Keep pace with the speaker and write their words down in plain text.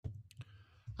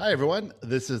Hi, everyone.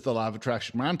 This is the Law of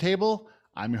Attraction Roundtable.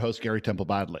 I'm your host, Gary Temple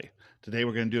Bodley. Today,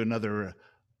 we're going to do another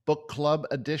book club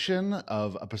edition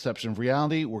of A Perception of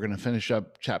Reality. We're going to finish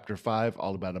up Chapter 5,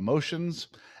 all about emotions.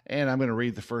 And I'm going to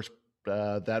read the first,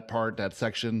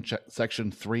 that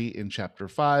section 3 in Chapter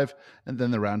 5. And then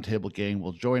the Roundtable gang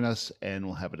will join us and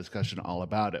we'll have a discussion all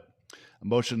about it.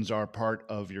 Emotions are part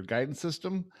of your guidance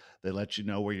system. They let you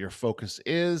know where your focus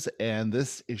is. And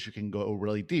this issue can go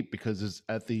really deep because it's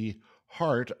at the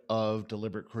heart of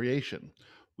deliberate creation.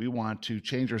 We want to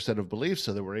change our set of beliefs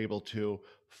so that we're able to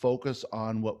focus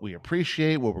on what we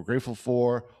appreciate, what we're grateful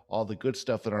for, all the good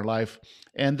stuff in our life,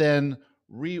 and then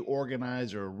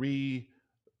reorganize or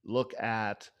re-look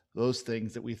at those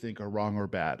things that we think are wrong or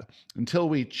bad. Until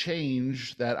we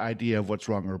change that idea of what's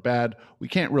wrong or bad, we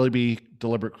can't really be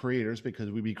deliberate creators because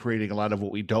we'd be creating a lot of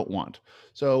what we don't want.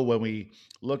 So when we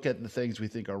look at the things we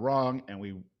think are wrong and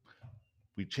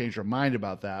we change our mind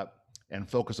about that and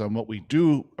focus on what we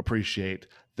do appreciate,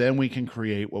 then we can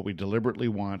create what we deliberately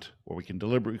want, or we can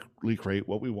deliberately create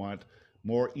what we want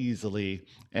more easily,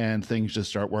 and things just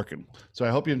start working. So I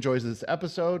hope you enjoyed this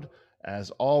episode. As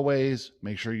always,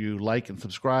 make sure you like and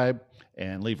subscribe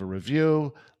and leave a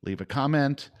review, leave a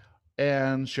comment,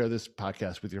 and share this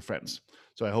podcast with your friends.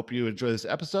 So I hope you enjoy this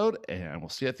episode, and we'll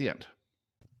see you at the end.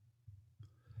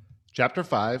 Chapter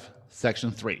 5,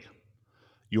 Section 3.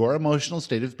 Your emotional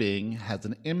state of being has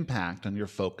an impact on your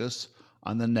focus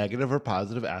on the negative or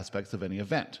positive aspects of any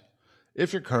event.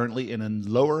 If you're currently in a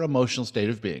lower emotional state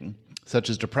of being, such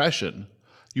as depression,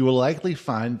 you will likely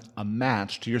find a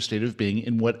match to your state of being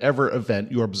in whatever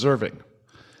event you're observing.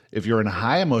 If you're in a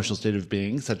high emotional state of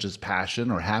being, such as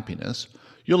passion or happiness,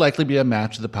 you'll likely be a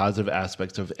match to the positive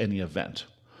aspects of any event.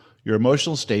 Your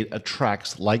emotional state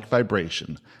attracts like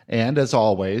vibration, and as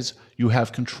always, you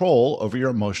have control over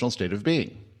your emotional state of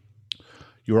being.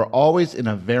 You are always in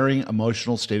a varying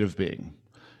emotional state of being.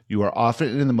 You are often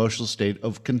in an emotional state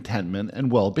of contentment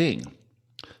and well-being.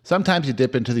 Sometimes you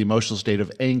dip into the emotional state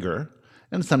of anger,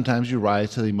 and sometimes you rise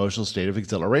to the emotional state of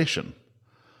exhilaration.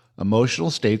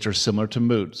 Emotional states are similar to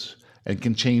moods and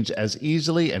can change as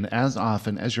easily and as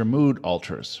often as your mood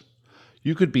alters.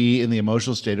 You could be in the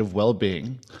emotional state of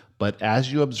well-being, but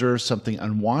as you observe something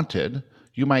unwanted,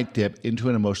 you might dip into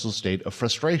an emotional state of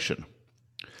frustration.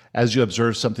 As you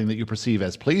observe something that you perceive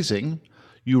as pleasing,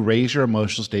 you raise your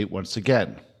emotional state once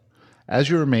again. As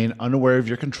you remain unaware of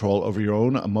your control over your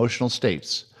own emotional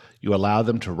states, you allow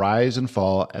them to rise and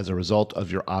fall as a result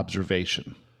of your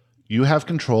observation. You have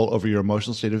control over your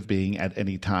emotional state of being at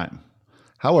any time.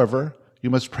 However, you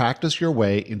must practice your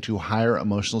way into higher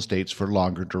emotional states for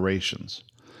longer durations.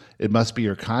 It must be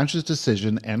your conscious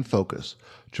decision and focus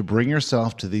to bring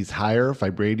yourself to these higher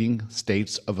vibrating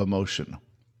states of emotion.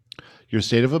 Your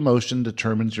state of emotion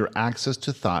determines your access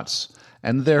to thoughts,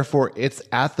 and therefore it's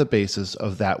at the basis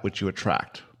of that which you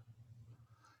attract.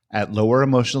 At lower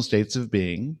emotional states of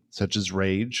being, such as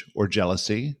rage or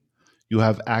jealousy, you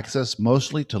have access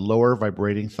mostly to lower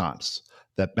vibrating thoughts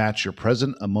that match your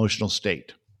present emotional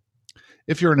state.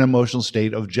 If you're in an emotional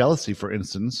state of jealousy, for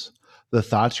instance, the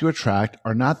thoughts you attract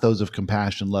are not those of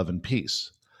compassion, love, and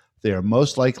peace. They are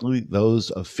most likely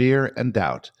those of fear and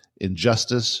doubt,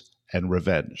 injustice, and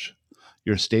revenge.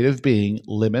 Your state of being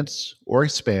limits or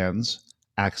expands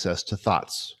access to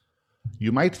thoughts.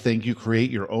 You might think you create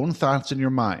your own thoughts in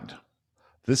your mind.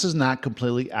 This is not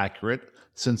completely accurate,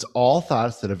 since all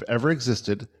thoughts that have ever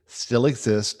existed still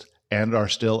exist and are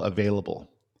still available.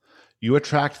 You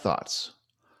attract thoughts.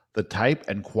 The type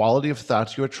and quality of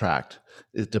thoughts you attract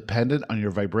is dependent on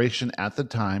your vibration at the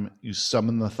time you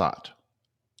summon the thought.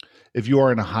 If you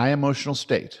are in a high emotional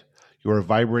state, you are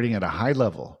vibrating at a high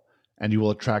level, and you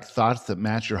will attract thoughts that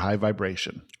match your high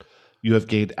vibration. You have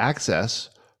gained access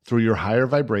through your higher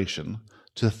vibration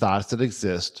to thoughts that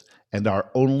exist and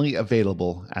are only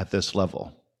available at this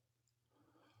level.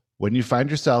 When you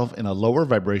find yourself in a lower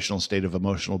vibrational state of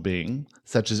emotional being,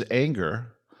 such as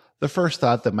anger, the first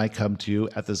thought that might come to you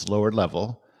at this lower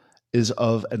level is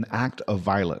of an act of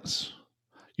violence.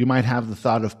 You might have the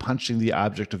thought of punching the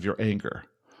object of your anger,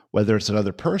 whether it's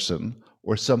another person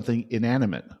or something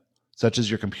inanimate, such as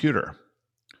your computer.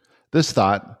 This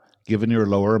thought, given your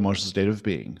lower emotional state of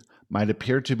being, might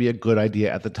appear to be a good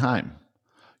idea at the time.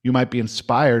 You might be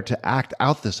inspired to act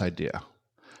out this idea.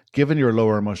 Given your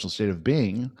lower emotional state of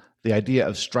being, the idea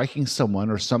of striking someone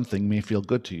or something may feel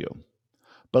good to you.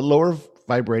 But lower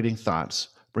vibrating thoughts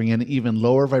bring an even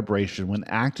lower vibration when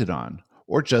acted on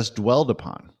or just dwelled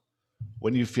upon.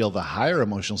 When you feel the higher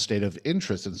emotional state of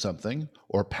interest in something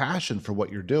or passion for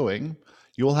what you're doing,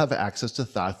 you will have access to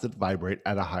thoughts that vibrate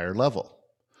at a higher level.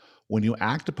 When you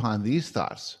act upon these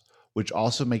thoughts, which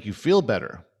also make you feel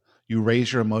better, you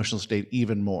raise your emotional state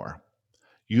even more.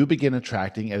 You begin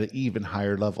attracting at an even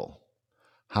higher level.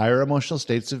 Higher emotional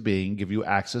states of being give you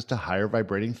access to higher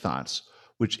vibrating thoughts,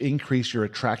 which increase your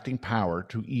attracting power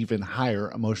to even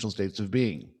higher emotional states of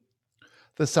being.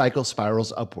 The cycle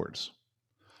spirals upwards.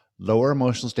 Lower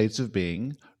emotional states of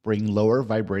being bring lower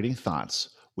vibrating thoughts,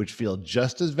 which feel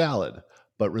just as valid,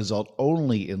 but result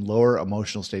only in lower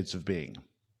emotional states of being.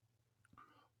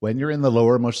 When you're in the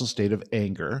lower emotional state of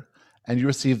anger and you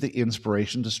receive the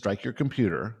inspiration to strike your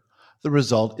computer, the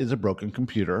result is a broken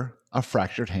computer, a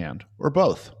fractured hand, or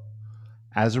both.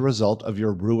 As a result of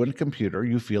your ruined computer,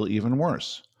 you feel even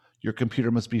worse. Your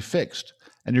computer must be fixed,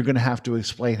 and you're going to have to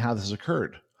explain how this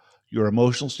occurred. Your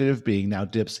emotional state of being now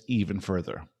dips even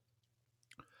further.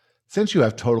 Since you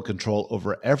have total control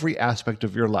over every aspect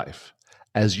of your life,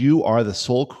 as you are the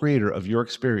sole creator of your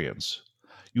experience,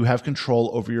 you have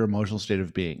control over your emotional state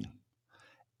of being.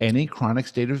 Any chronic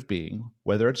state of being,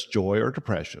 whether it's joy or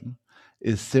depression,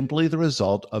 is simply the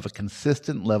result of a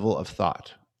consistent level of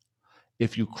thought.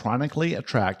 If you chronically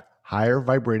attract higher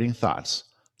vibrating thoughts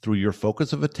through your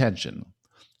focus of attention,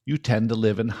 you tend to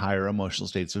live in higher emotional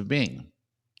states of being.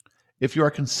 If you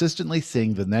are consistently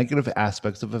seeing the negative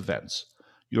aspects of events,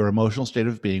 your emotional state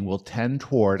of being will tend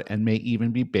toward and may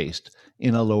even be based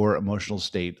in a lower emotional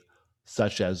state,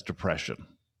 such as depression.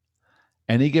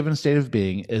 Any given state of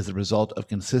being is the result of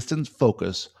consistent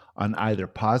focus on either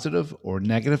positive or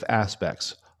negative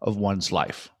aspects of one's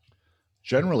life.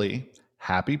 Generally,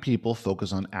 happy people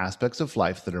focus on aspects of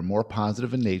life that are more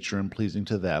positive in nature and pleasing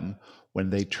to them when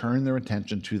they turn their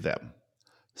attention to them.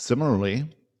 Similarly,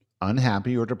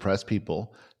 unhappy or depressed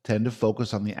people tend to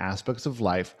focus on the aspects of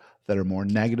life that are more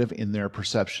negative in their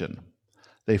perception.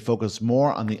 They focus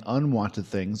more on the unwanted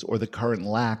things or the current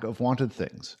lack of wanted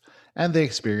things, and they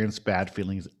experience bad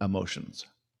feelings, emotions.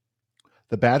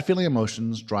 The bad feeling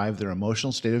emotions drive their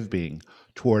emotional state of being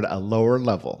toward a lower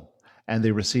level, and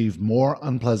they receive more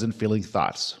unpleasant feeling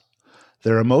thoughts.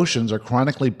 Their emotions are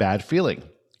chronically bad feeling,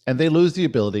 and they lose the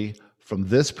ability, from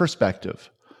this perspective,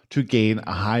 to gain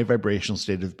a high vibrational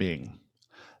state of being.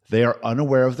 They are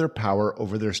unaware of their power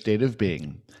over their state of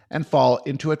being and fall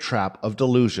into a trap of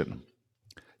delusion.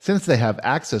 Since they have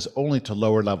access only to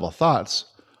lower level thoughts,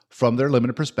 from their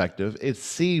limited perspective, it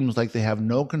seems like they have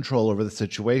no control over the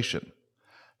situation.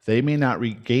 They may not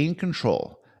regain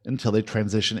control until they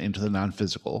transition into the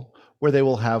non-physical, where they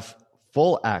will have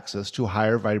full access to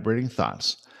higher vibrating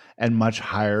thoughts and much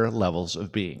higher levels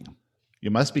of being.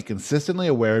 You must be consistently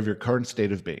aware of your current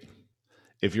state of being.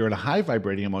 If you're in a high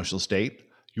vibrating emotional state,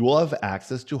 you will have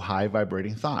access to high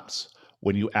vibrating thoughts.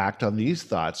 When you act on these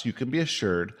thoughts, you can be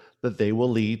assured that they will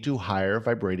lead to higher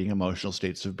vibrating emotional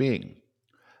states of being.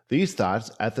 These thoughts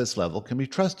at this level can be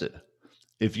trusted.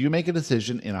 If you make a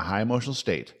decision in a high emotional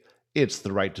state, it's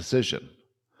the right decision.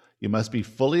 You must be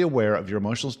fully aware of your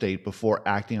emotional state before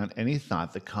acting on any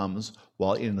thought that comes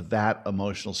while in that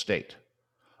emotional state.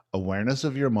 Awareness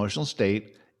of your emotional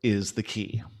state is the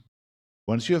key.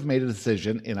 Once you have made a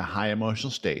decision in a high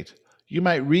emotional state, you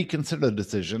might reconsider the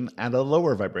decision at a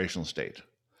lower vibrational state.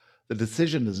 The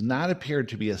decision does not appear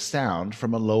to be a sound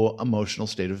from a low emotional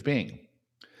state of being.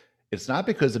 It's not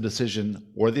because the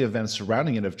decision or the events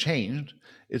surrounding it have changed,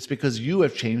 it's because you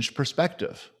have changed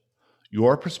perspective.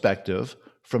 Your perspective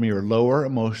from your lower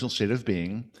emotional state of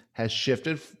being has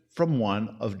shifted from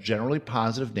one of generally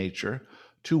positive nature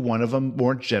to one of a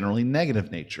more generally negative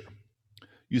nature.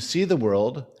 You see the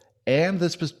world and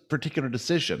this particular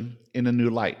decision in a new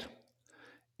light.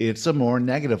 It's a more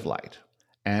negative light,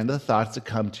 and the thoughts that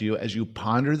come to you as you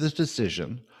ponder this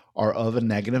decision are of a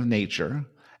negative nature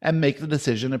and make the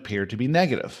decision appear to be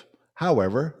negative.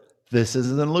 However, this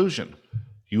is an illusion.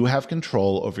 You have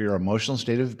control over your emotional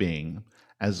state of being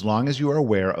as long as you are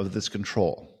aware of this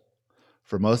control.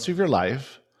 For most of your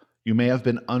life, you may have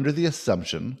been under the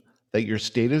assumption that your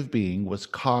state of being was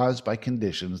caused by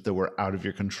conditions that were out of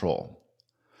your control.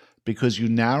 Because you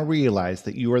now realize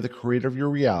that you are the creator of your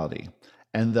reality,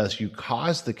 and thus you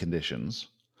cause the conditions,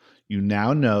 you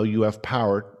now know you have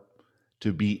power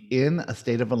to be in a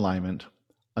state of alignment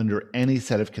under any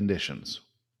set of conditions.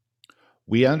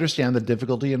 We understand the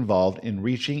difficulty involved in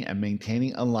reaching and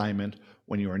maintaining alignment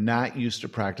when you are not used to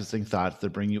practicing thoughts that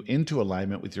bring you into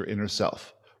alignment with your inner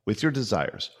self, with your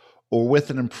desires, or with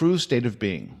an improved state of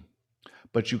being.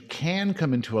 But you can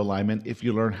come into alignment if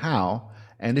you learn how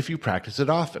and if you practice it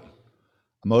often.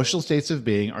 Emotional states of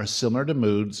being are similar to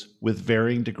moods with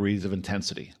varying degrees of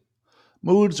intensity.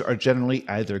 Moods are generally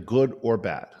either good or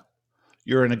bad.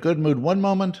 You're in a good mood one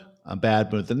moment, a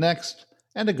bad mood the next,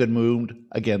 and a good mood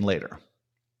again later.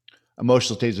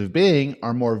 Emotional states of being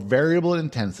are more variable in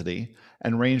intensity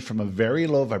and range from a very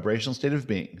low vibrational state of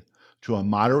being, to a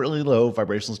moderately low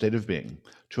vibrational state of being,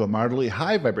 to a moderately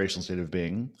high vibrational state of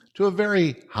being, to a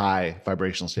very high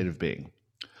vibrational state of being.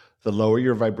 The lower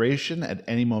your vibration at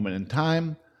any moment in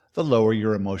time, the lower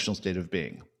your emotional state of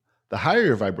being. The higher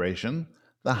your vibration,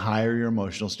 the higher your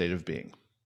emotional state of being.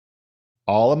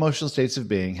 All emotional states of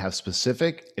being have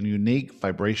specific and unique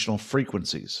vibrational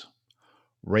frequencies.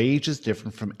 Rage is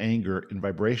different from anger in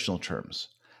vibrational terms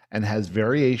and has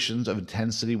variations of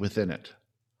intensity within it.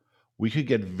 We could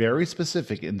get very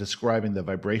specific in describing the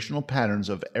vibrational patterns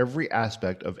of every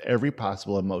aspect of every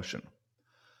possible emotion.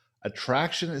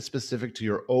 Attraction is specific to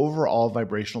your overall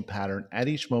vibrational pattern at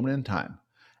each moment in time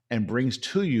and brings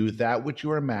to you that which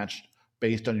you are matched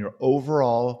based on your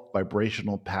overall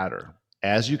vibrational pattern.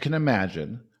 As you can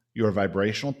imagine, your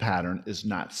vibrational pattern is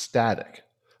not static,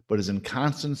 but is in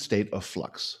constant state of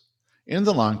flux. In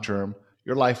the long term,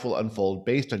 your life will unfold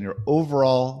based on your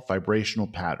overall vibrational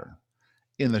pattern.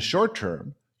 In the short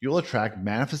term, you'll attract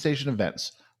manifestation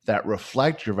events that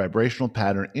reflect your vibrational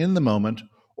pattern in the moment,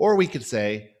 or we could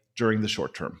say, during the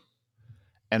short term.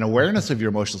 An awareness of your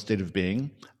emotional state of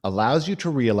being allows you to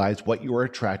realize what you are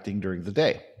attracting during the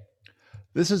day.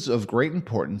 This is of great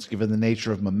importance given the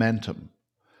nature of momentum.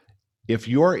 If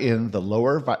you're in the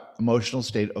lower emotional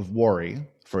state of worry,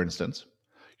 for instance,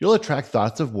 you'll attract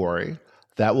thoughts of worry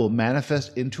that will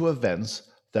manifest into events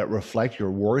that reflect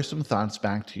your worrisome thoughts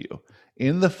back to you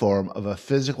in the form of a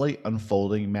physically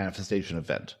unfolding manifestation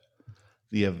event.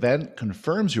 The event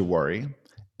confirms your worry,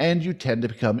 and you tend to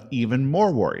become even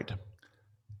more worried.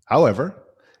 However,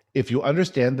 if you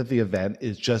understand that the event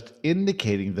is just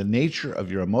indicating the nature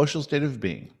of your emotional state of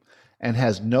being and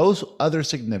has no other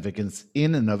significance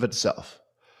in and of itself,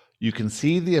 you can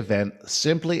see the event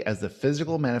simply as the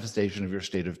physical manifestation of your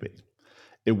state of being.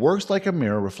 It works like a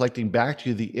mirror reflecting back to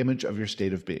you the image of your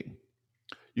state of being.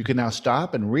 You can now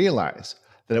stop and realize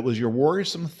that it was your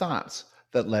worrisome thoughts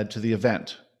that led to the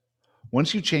event.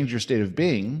 Once you change your state of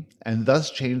being, and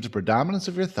thus change the predominance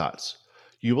of your thoughts,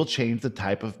 you will change the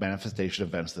type of manifestation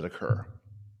events that occur.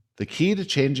 The key to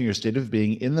changing your state of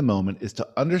being in the moment is to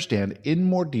understand in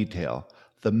more detail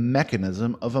the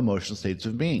mechanism of emotional states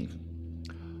of being.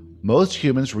 Most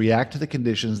humans react to the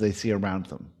conditions they see around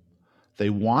them. They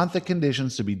want the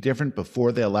conditions to be different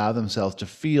before they allow themselves to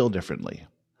feel differently.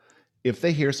 If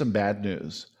they hear some bad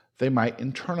news, they might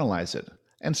internalize it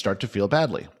and start to feel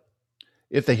badly.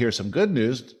 If they hear some good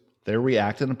news, they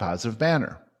react in a positive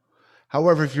manner.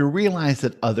 However, if you realize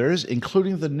that others,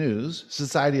 including the news,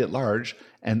 society at large,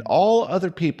 and all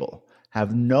other people,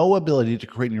 have no ability to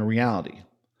create your reality,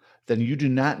 then you do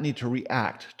not need to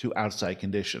react to outside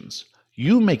conditions.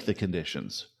 You make the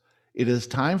conditions. It is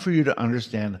time for you to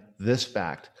understand this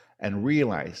fact and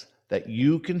realize that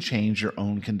you can change your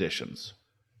own conditions.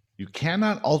 You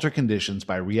cannot alter conditions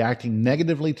by reacting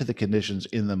negatively to the conditions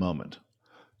in the moment.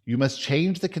 You must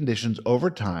change the conditions over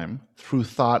time through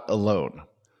thought alone.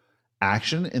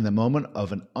 Action in the moment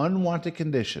of an unwanted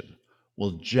condition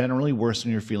will generally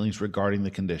worsen your feelings regarding the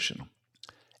condition.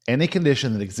 Any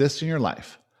condition that exists in your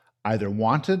life, either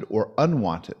wanted or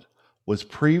unwanted, was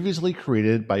previously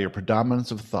created by your predominance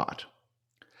of thought.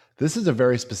 This is a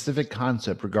very specific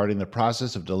concept regarding the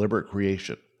process of deliberate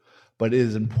creation, but it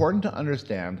is important to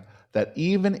understand that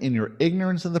even in your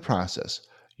ignorance of the process,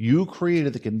 you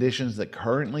created the conditions that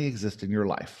currently exist in your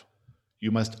life. You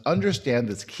must understand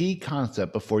this key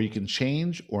concept before you can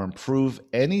change or improve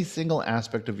any single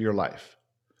aspect of your life.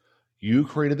 You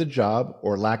created the job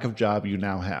or lack of job you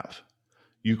now have.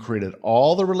 You created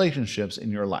all the relationships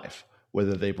in your life,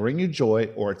 whether they bring you joy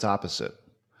or its opposite.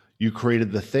 You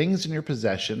created the things in your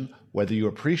possession, whether you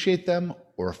appreciate them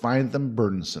or find them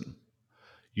burdensome.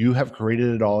 You have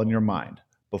created it all in your mind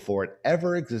before it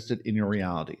ever existed in your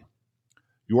reality.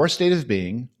 Your state of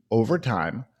being, over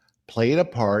time, played a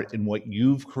part in what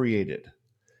you've created.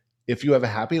 If you have a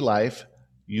happy life,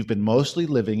 you've been mostly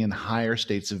living in higher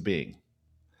states of being.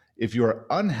 If you are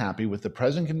unhappy with the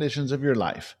present conditions of your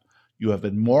life, you have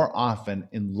been more often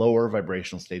in lower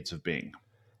vibrational states of being.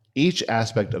 Each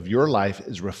aspect of your life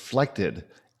is reflected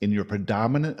in your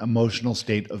predominant emotional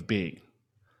state of being.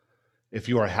 If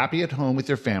you are happy at home with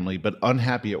your family but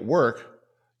unhappy at work,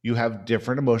 you have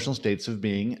different emotional states of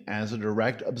being as a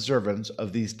direct observance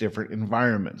of these different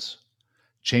environments.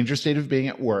 Change your state of being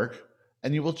at work,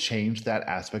 and you will change that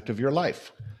aspect of your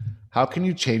life. How can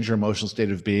you change your emotional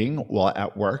state of being while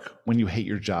at work when you hate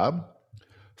your job?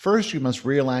 First, you must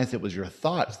realize it was your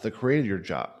thoughts that created your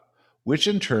job, which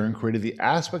in turn created the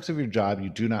aspects of your job you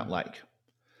do not like.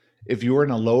 If you were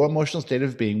in a low emotional state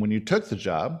of being when you took the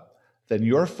job, then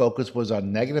your focus was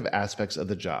on negative aspects of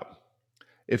the job.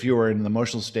 If you were in an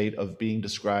emotional state of being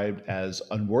described as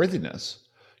unworthiness,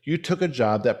 You took a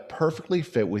job that perfectly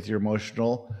fit with your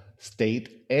emotional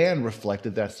state and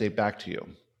reflected that state back to you.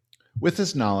 With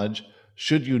this knowledge,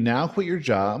 should you now quit your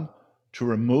job to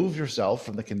remove yourself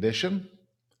from the condition?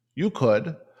 You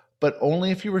could, but only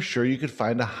if you were sure you could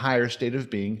find a higher state of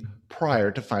being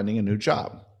prior to finding a new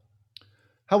job.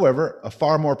 However, a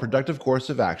far more productive course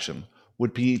of action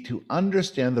would be to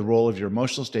understand the role of your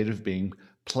emotional state of being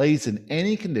plays in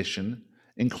any condition,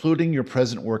 including your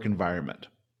present work environment.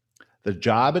 The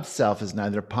job itself is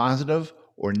neither positive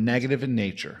or negative in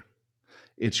nature.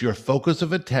 It's your focus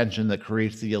of attention that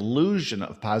creates the illusion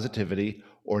of positivity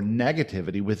or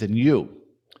negativity within you.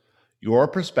 Your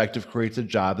perspective creates a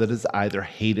job that is either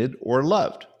hated or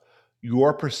loved.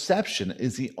 Your perception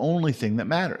is the only thing that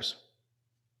matters.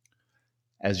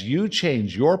 As you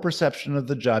change your perception of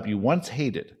the job you once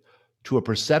hated to a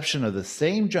perception of the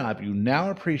same job you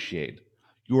now appreciate,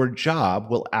 your job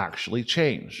will actually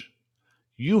change.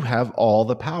 You have all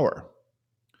the power.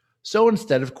 So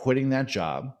instead of quitting that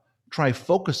job, try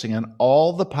focusing on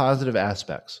all the positive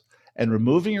aspects and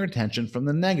removing your attention from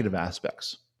the negative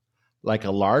aspects. Like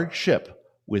a large ship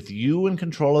with you in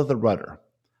control of the rudder,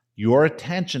 your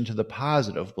attention to the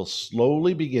positive will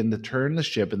slowly begin to turn the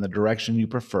ship in the direction you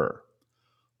prefer.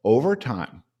 Over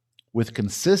time, with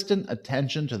consistent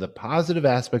attention to the positive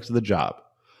aspects of the job,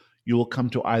 you will come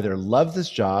to either love this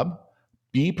job,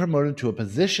 be promoted to a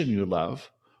position you love,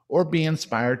 or be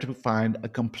inspired to find a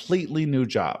completely new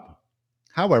job.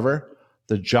 However,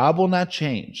 the job will not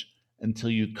change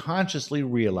until you consciously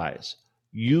realize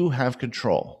you have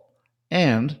control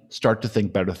and start to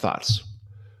think better thoughts.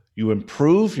 You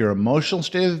improve your emotional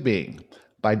state of being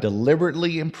by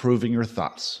deliberately improving your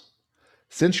thoughts.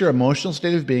 Since your emotional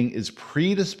state of being is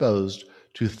predisposed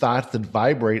to thoughts that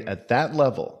vibrate at that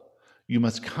level, you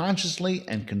must consciously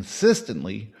and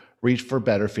consistently reach for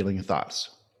better feeling thoughts.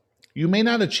 You may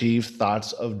not achieve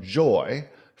thoughts of joy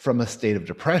from a state of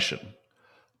depression,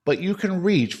 but you can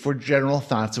reach for general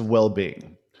thoughts of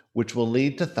well-being, which will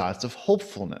lead to thoughts of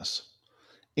hopefulness.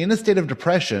 In a state of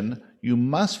depression, you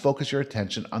must focus your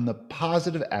attention on the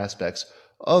positive aspects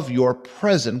of your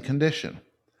present condition.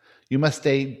 You must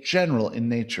stay general in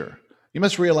nature. You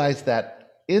must realize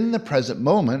that in the present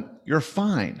moment, you're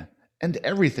fine and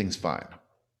everything's fine.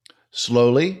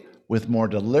 Slowly, with more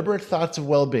deliberate thoughts of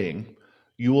well-being,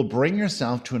 you will bring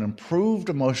yourself to an improved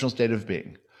emotional state of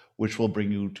being, which will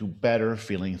bring you to better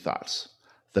feeling thoughts.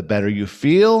 The better you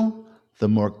feel, the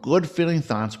more good feeling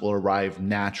thoughts will arrive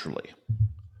naturally.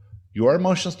 Your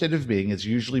emotional state of being is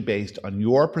usually based on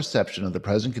your perception of the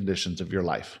present conditions of your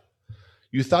life.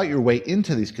 You thought your way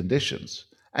into these conditions,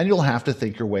 and you'll have to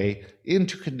think your way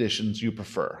into conditions you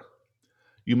prefer.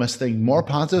 You must think more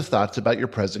positive thoughts about your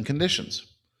present conditions.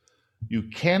 You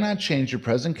cannot change your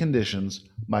present conditions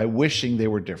by wishing they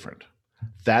were different.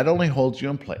 That only holds you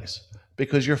in place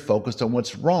because you're focused on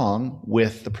what's wrong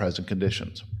with the present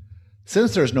conditions.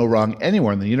 Since there's no wrong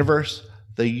anywhere in the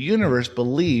universe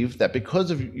believes that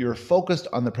because of you're focused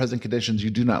on the present conditions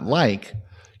you do not like,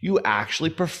 you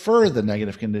actually prefer the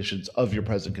negative conditions of your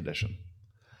present condition.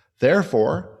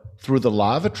 Therefore, through the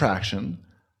law of attraction,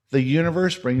 the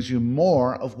universe brings you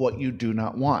more of what you do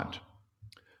not want.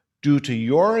 Due to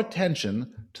your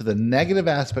attention to the negative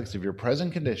aspects of your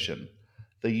present condition,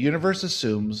 the universe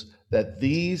assumes that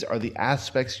these are the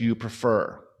aspects you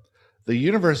prefer. The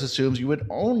universe assumes you would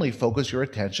only focus your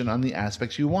attention on the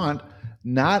aspects you want,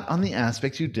 not on the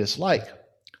aspects you dislike.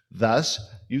 Thus,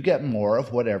 you get more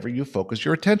of whatever you focus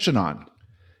your attention on.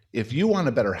 If you want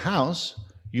a better house,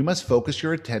 you must focus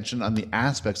your attention on the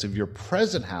aspects of your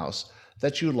present house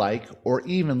that you like or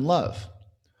even love.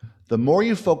 The more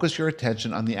you focus your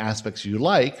attention on the aspects you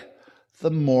like,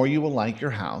 the more you will like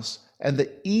your house, and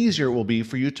the easier it will be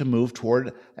for you to move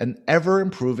toward an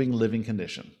ever-improving living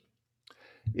condition.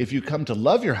 If you come to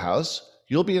love your house,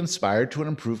 you'll be inspired to an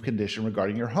improved condition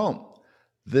regarding your home.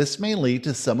 This may lead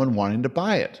to someone wanting to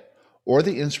buy it, or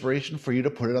the inspiration for you to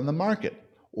put it on the market,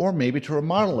 or maybe to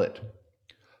remodel it.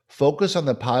 Focus on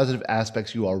the positive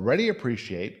aspects you already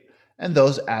appreciate, and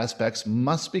those aspects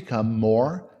must become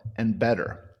more and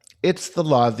better. It's the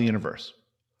law of the universe.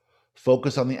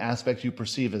 Focus on the aspects you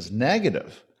perceive as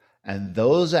negative, and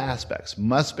those aspects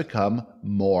must become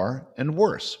more and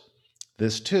worse.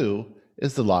 This, too,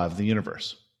 is the law of the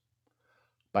universe.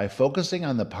 By focusing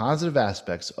on the positive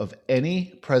aspects of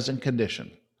any present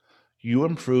condition, you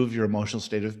improve your emotional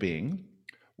state of being,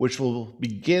 which will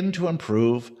begin to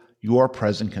improve your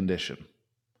present condition.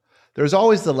 There's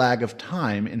always the lag of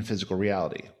time in physical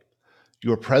reality.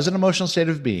 Your present emotional state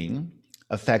of being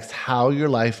affects how your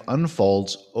life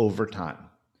unfolds over time.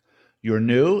 Your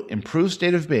new, improved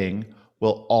state of being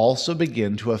will also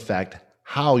begin to affect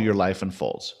how your life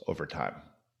unfolds over time.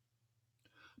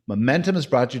 Momentum has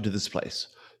brought you to this place,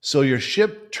 so your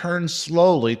ship turns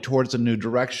slowly towards a new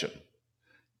direction.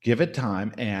 Give it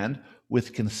time, and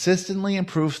with consistently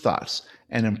improved thoughts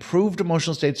and improved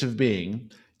emotional states of being,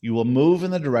 you will move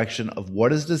in the direction of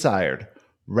what is desired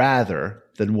rather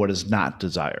than what is not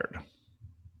desired.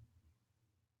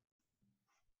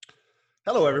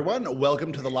 Hello, everyone.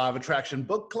 Welcome to the Law of Attraction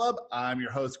Book Club. I'm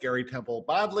your host, Gary Temple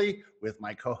Bodley, with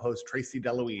my co-host, Tracy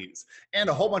DeLuise, and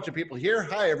a whole bunch of people here.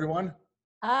 Hi, everyone.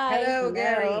 Hi. Hello,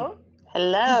 Gary.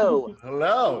 Hello.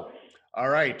 Hello. All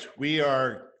right. We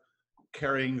are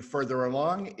carrying further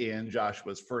along in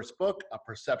Joshua's first book, A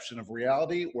Perception of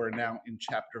Reality. We're now in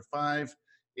chapter 5,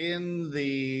 in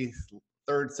the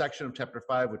third section of chapter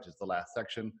 5, which is the last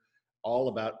section, all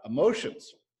about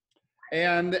emotions.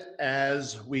 And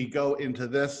as we go into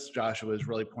this, Joshua is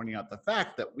really pointing out the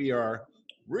fact that we are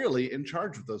really in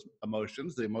charge of those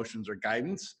emotions. The emotions are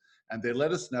guidance, and they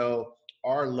let us know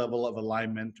our level of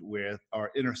alignment with our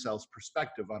inner self's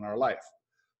perspective on our life.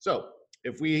 So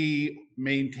if we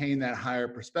maintain that higher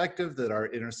perspective that our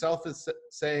inner self is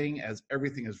saying, as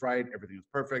everything is right, everything is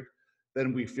perfect,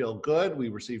 then we feel good, we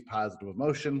receive positive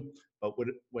emotion. But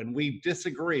when we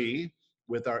disagree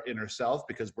with our inner self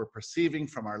because we're perceiving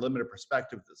from our limited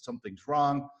perspective that something's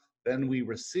wrong, then we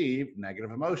receive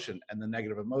negative emotion. And the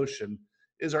negative emotion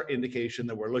is our indication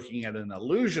that we're looking at an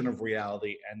illusion of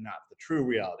reality and not the true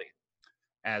reality.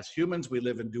 As humans, we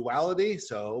live in duality,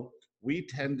 so we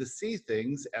tend to see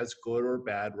things as good or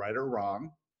bad, right or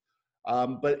wrong.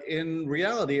 But in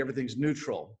reality, everything's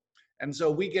neutral. And so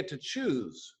we get to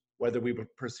choose whether we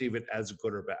perceive it as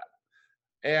good or bad.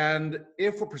 And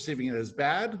if we're perceiving it as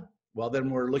bad, well, then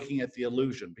we're looking at the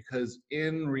illusion, because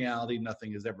in reality,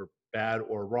 nothing is ever bad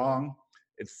or wrong.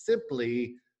 It's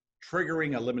simply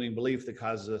triggering a limiting belief that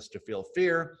causes us to feel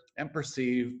fear and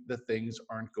perceive that things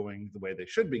aren't going the way they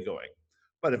should be going.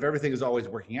 But if everything is always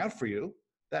working out for you,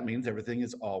 that means everything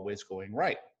is always going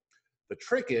right. The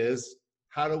trick is,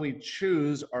 how do we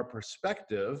choose our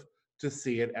perspective to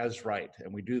see it as right?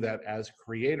 And we do that as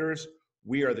creators.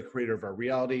 We are the creator of our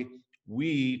reality.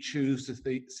 We choose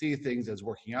to see things as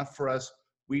working out for us.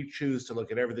 We choose to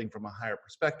look at everything from a higher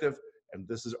perspective, and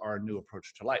this is our new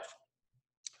approach to life.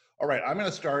 All right, I'm going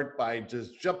to start by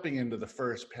just jumping into the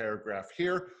first paragraph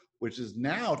here, which is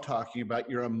now talking about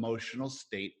your emotional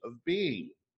state of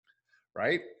being,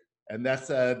 right? And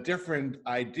that's a different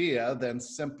idea than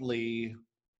simply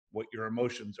what your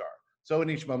emotions are. So in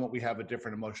each moment, we have a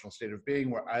different emotional state of being.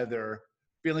 We're either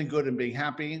feeling good and being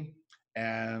happy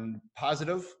and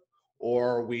positive,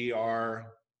 or we are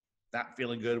not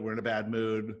feeling good, we're in a bad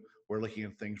mood, we're looking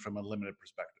at things from a limited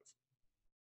perspective.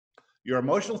 Your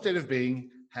emotional state of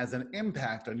being has an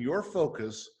impact on your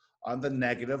focus on the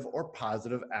negative or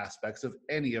positive aspects of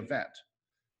any event.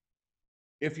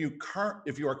 If you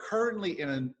are currently in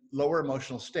a lower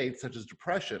emotional state, such as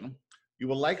depression, you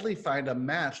will likely find a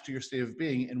match to your state of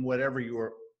being in whatever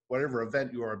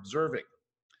event you are observing.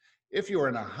 If you are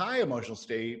in a high emotional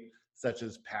state, such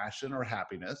as passion or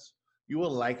happiness, you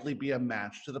will likely be a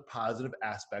match to the positive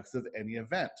aspects of any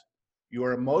event.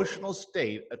 Your emotional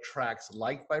state attracts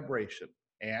like vibration,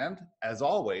 and as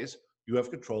always, you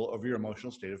have control over your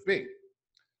emotional state of being.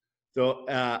 So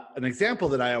an example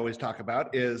that I always talk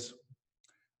about is,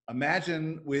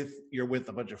 imagine you're with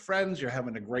a bunch of friends, you're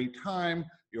having a great time,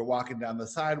 you're walking down the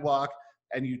sidewalk,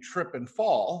 and you trip and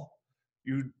fall.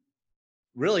 You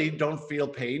really don't feel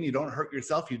pain, you don't hurt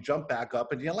yourself, you jump back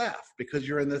up and you laugh because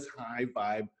you're in this high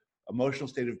vibe emotional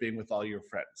state of being with all your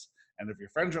friends. And if your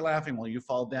friends are laughing while you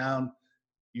fall down,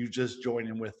 you just join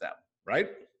in with them, right?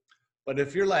 But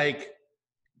if you're like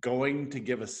going to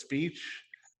give a speech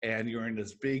and you're in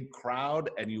this big crowd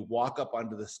and you walk up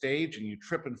onto the stage and you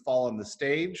trip and fall on the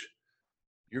stage,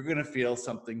 you're going to feel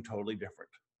something totally different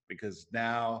because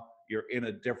now you're in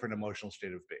a different emotional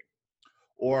state of being.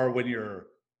 Or when you're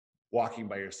walking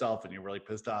by yourself and you're really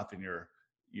pissed off and did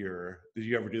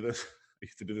you ever do this? I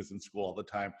used to do this in school all the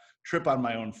time. Trip on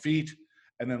my own feet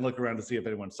and then look around to see if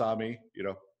anyone saw me,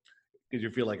 because you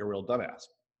feel like a real dumbass.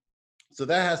 So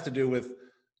that has to do with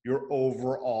your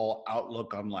overall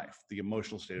outlook on life, the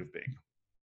emotional state of being.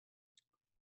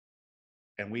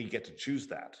 And we get to choose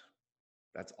that.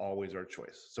 That's always our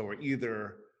choice. So we're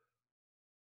either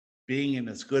being in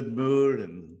this good mood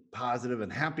and positive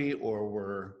and happy, or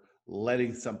we're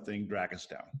letting something drag us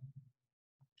down.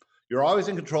 You're always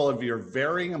in control of your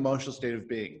varying emotional state of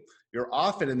being. You're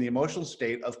often in the emotional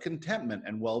state of contentment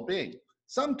and well-being.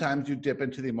 Sometimes you dip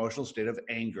into the emotional state of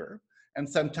anger, and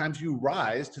sometimes you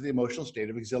rise to the emotional state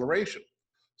of exhilaration.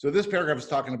 So this paragraph is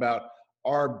talking about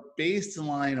our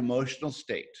baseline emotional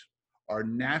state, our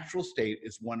natural state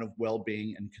is one of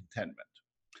well-being and contentment.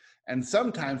 And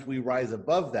sometimes we rise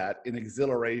above that in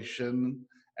exhilaration,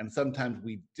 and sometimes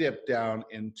we dip down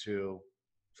into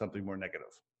something more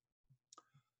negative.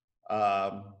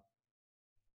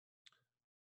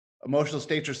 Emotional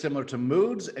states are similar to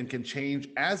moods and can change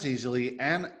as easily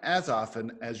and as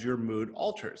often as your mood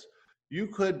alters. You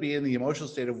could be in the emotional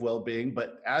state of well-being,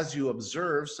 but as you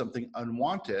observe something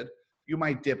unwanted, you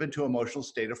might dip into an emotional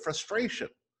state of frustration.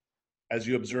 As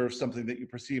you observe something that you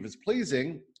perceive as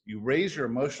pleasing, you raise your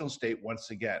emotional state once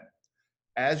again.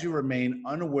 As you remain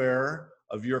unaware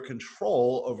of your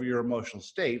control over your emotional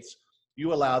states,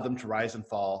 you allow them to rise and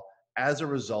fall as a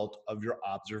result of your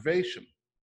observation.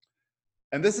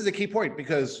 And this is a key point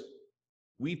because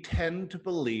we tend to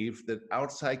believe that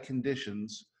outside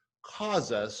conditions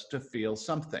cause us to feel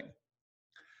something.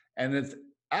 And it's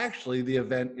actually the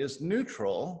event is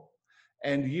neutral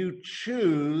and you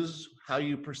choose how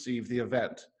you perceive the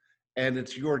event. And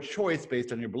it's your choice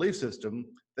based on your belief system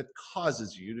that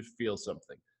causes you to feel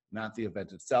something, not the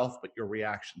event itself, but your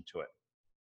reaction to it.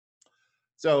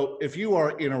 So if you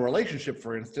are in a relationship,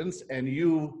 for instance, and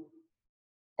you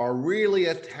are really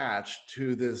attached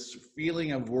to this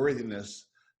feeling of worthiness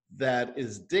that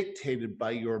is dictated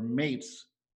by your mate's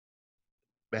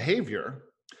behavior,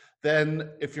 then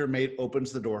if your mate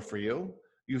opens the door for you,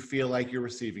 you feel like you're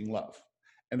receiving love.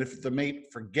 And if the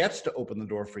mate forgets to open the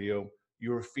door for you,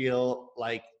 you feel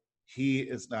like he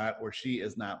is not or she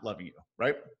is not loving you,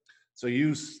 right? So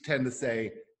you tend to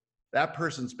say that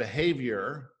person's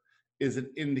behavior is an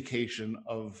indication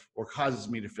of or causes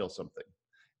me to feel something.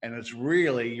 And it's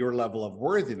really your level of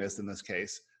worthiness in this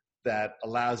case that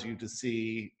allows you to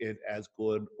see it as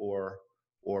good or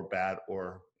bad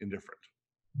or indifferent.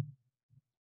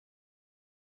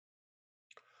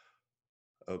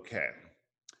 Okay.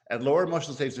 At lower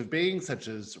emotional states of being, such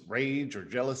as rage or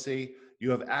jealousy, you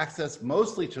have access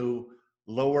mostly to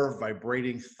lower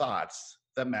vibrating thoughts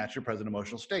that match your present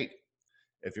emotional state.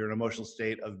 If you're in an emotional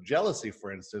state of jealousy,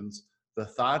 for instance, the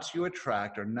thoughts you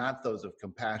attract are not those of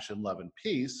compassion, love, and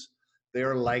peace. They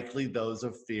are likely those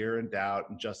of fear and doubt,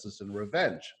 injustice, and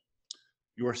revenge.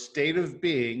 Your state of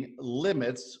being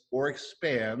limits or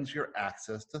expands your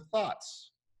access to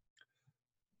thoughts.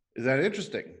 Is that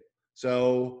interesting?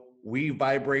 So we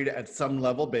vibrate at some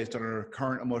level based on our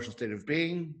current emotional state of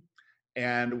being,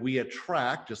 and we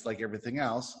attract, just like everything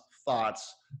else,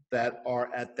 thoughts that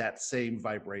are at that same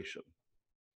vibration.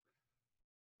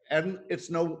 And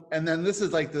then this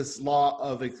is like this law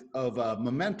of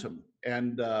momentum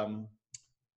and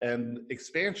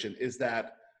expansion is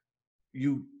that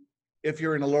if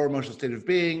you're in a lower emotional state of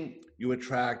being, you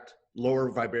attract lower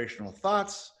vibrational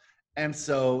thoughts, and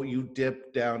so you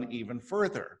dip down even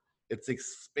further. It's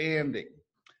expanding.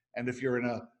 And if you're in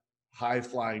a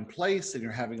high-flying place and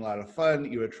you're having a lot of fun,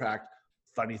 you attract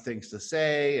funny things to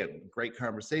say and great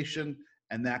conversation,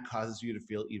 and that causes you to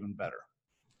feel even better.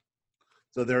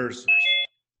 So there's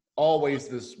always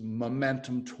this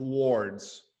momentum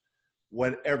towards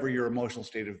whatever your emotional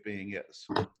state of being is.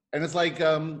 And it's like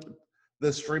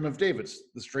the stream of David's.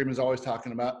 The stream is always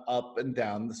talking about up and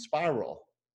down the spiral,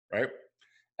 right?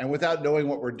 And without knowing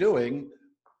what we're doing,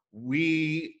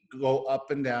 we go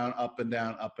up and down, up and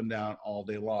down, up and down all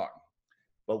day long.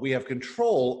 But we have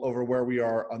control over where we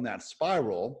are on that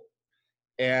spiral.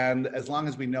 And as long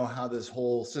as we know how this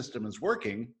whole system is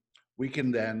working, we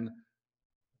can then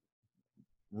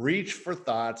reach for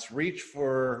thoughts, reach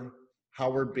for how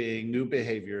we're being, new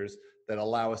behaviors that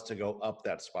allow us to go up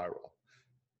that spiral.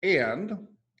 And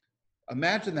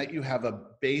imagine that you have a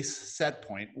base set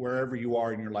point wherever you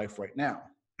are in your life right now.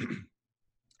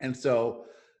 And so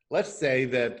let's say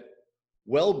that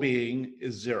well-being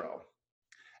is 0.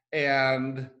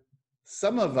 And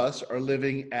some of us are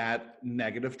living at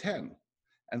 -10.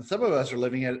 And some of us are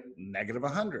living at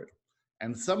 -100.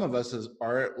 And some of us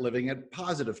are living at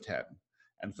 +10.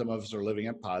 And some of us are living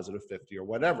at +50 or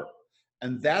whatever.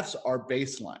 And that's our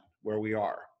baseline where we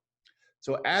are.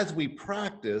 So as we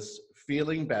practice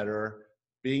feeling better,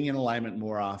 being in alignment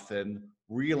more often,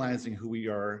 realizing who we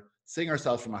are, seeing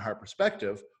ourselves from a higher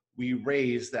perspective, we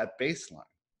raise that baseline.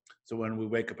 So when we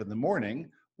wake up in the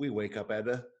morning, we wake up at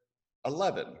a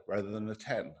 11 rather than a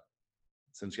 10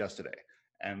 since yesterday.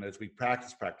 And as we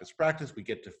practice, we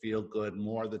get to feel good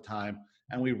more of the time,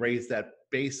 and we raise that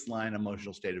baseline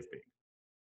emotional state of being.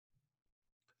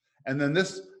 And then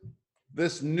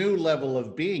this new level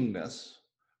of beingness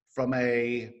from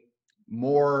a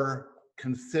more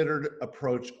considered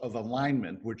approach of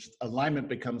alignment, which alignment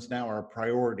becomes now our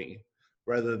priority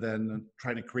rather than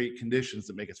trying to create conditions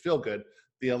that make us feel good.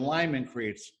 The alignment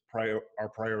creates our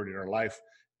priority in our life.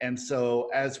 And so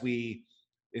as we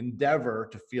endeavor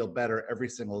to feel better every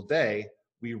single day,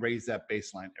 we raise that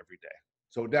baseline every day.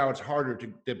 So now it's harder to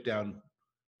dip down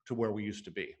to where we used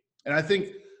to be. And I think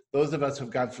those of us who've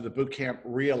gone through the boot camp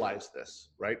realize this,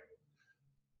 right?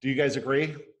 Do you guys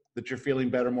agree that you're feeling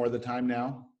better more of the time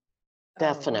now?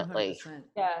 Definitely. 100%.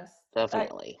 Yes.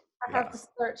 Definitely. I have to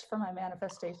search for my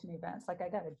manifestation events. Like I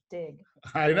gotta dig.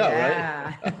 I know,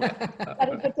 Yeah. right?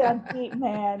 Gotta get down deep,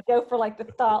 man. Go for like the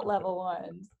thought level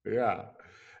ones. Yeah.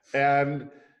 And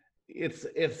it's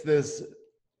this,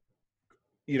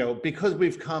 because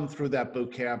we've come through that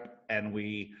boot camp and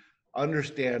we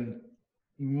understand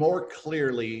more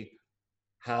clearly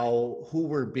how who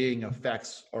we're being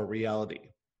affects our reality,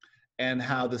 and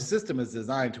how the system is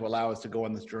designed to allow us to go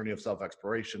on this journey of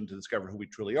self-exploration to discover who we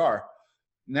truly are.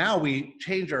 Now we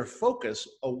change our focus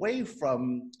away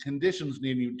from conditions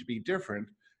needing to be different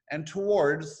and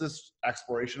towards this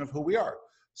exploration of who we are.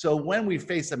 So when we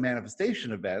face a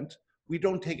manifestation event, we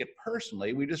don't take it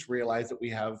personally. We just realize that we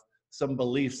have some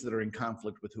beliefs that are in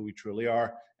conflict with who we truly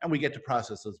are, and we get to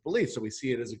process those beliefs. So we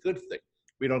see it as a good thing.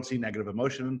 We don't see negative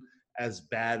emotion as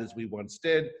bad as we once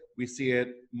did. We see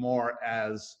it more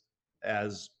as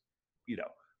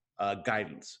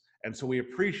guidance. And so we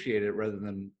appreciate it rather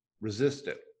than resist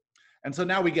it. And so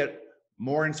now we get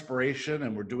more inspiration,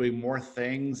 and we're doing more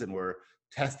things, and we're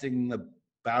testing the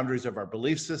boundaries of our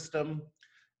belief system,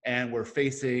 and we're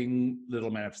facing little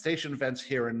manifestation events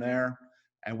here and there.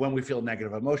 And when we feel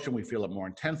negative emotion, we feel it more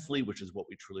intensely, which is what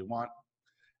we truly want.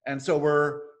 And so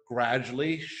we're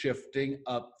gradually shifting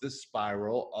up the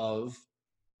spiral of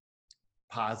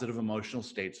positive emotional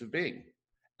states of being.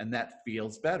 And that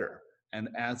feels better. And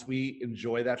as we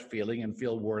enjoy that feeling and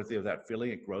feel worthy of that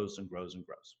feeling, it grows and grows and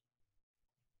grows.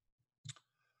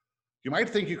 You might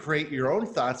think you create your own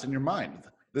thoughts in your mind.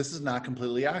 This is not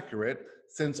completely accurate,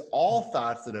 since all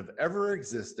thoughts that have ever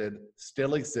existed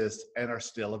still exist and are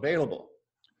still available.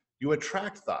 You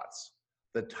attract thoughts.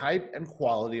 The type and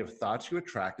quality of thoughts you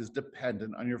attract is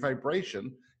dependent on your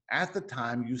vibration at the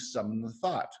time you summon the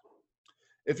thought.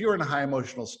 If you're in a high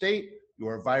emotional state, you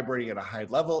are vibrating at a high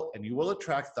level, and you will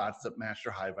attract thoughts that match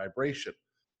your high vibration.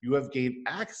 You have gained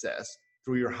access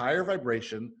through your higher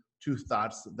vibration to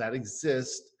thoughts that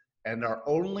exist and are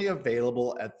only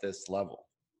available at this level.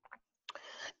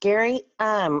 Gary,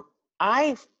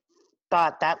 I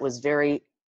thought that was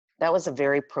a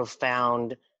very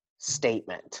profound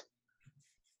statement.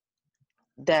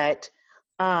 That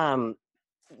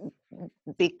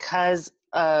because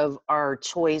of our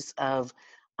choice of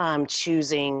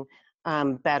choosing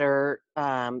better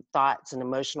thoughts and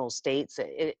emotional states,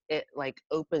 it like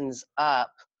opens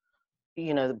up,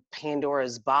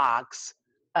 Pandora's box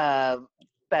of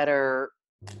better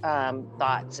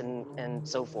thoughts and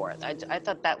so forth. I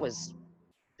thought that was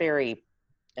very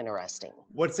interesting.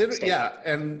 Yeah,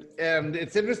 and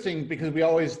it's interesting because we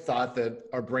always thought that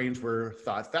our brains were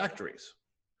thought factories,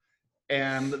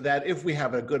 and that if we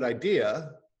have a good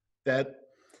idea, that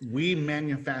we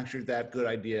manufactured that good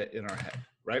idea in our head,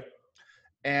 right?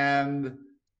 And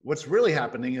what's really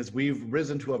happening is we've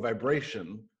risen to a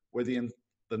vibration where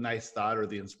the nice thought or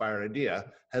the inspired idea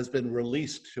has been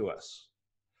released to us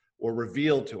or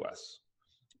revealed to us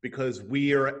because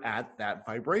we are at that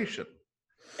vibration.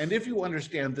 And if you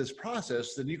understand this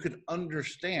process, then you can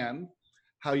understand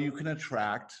how you can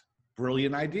attract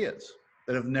brilliant ideas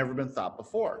that have never been thought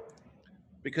before.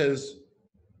 Because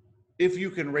if you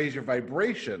can raise your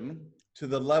vibration to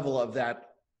the level of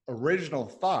that original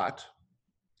thought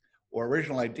or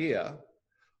original idea,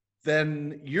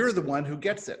 then you're the one who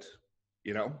gets it.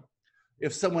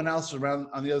 If someone else around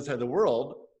on the other side of the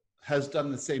world has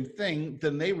done the same thing,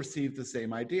 then they receive the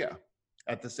same idea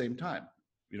at the same time,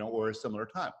 or a similar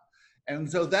time. And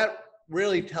so that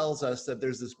really tells us that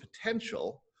there's this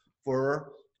potential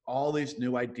for all these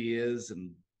new ideas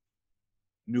and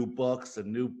new books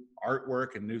and new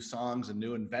artwork and new songs and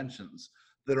new inventions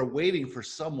that are waiting for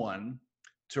someone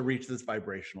to reach this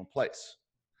vibrational place.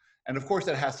 And of course,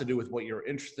 that has to do with what you're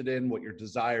interested in, what your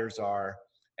desires are,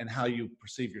 and how you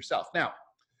perceive yourself. Now,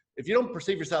 if you don't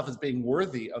perceive yourself as being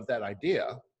worthy of that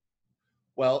idea,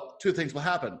 well, two things will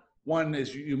happen. One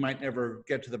is you might never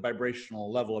get to the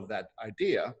vibrational level of that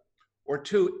idea. Or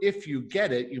two, if you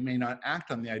get it, you may not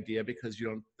act on the idea because you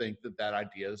don't think that that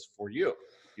idea is for you.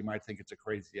 You might think it's a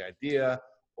crazy idea,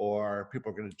 or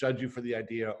people are going to judge you for the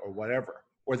idea, or whatever,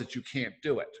 or that you can't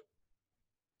do it.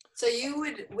 So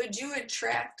would you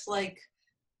attract like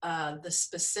the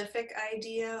specific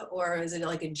idea, or is it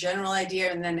like a general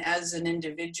idea, and then as an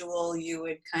individual you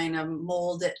would kind of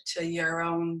mold it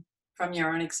to from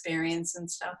your own experience and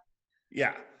stuff?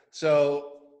 Yeah.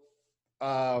 So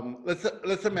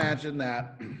let's imagine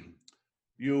that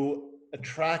you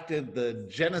attracted the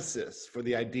genesis for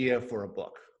the idea for a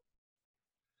book.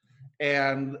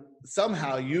 And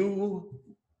somehow you,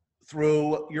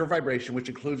 through your vibration, which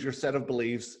includes your set of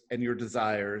beliefs and your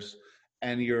desires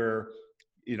and your,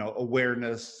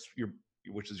 awareness,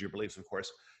 which is your beliefs, of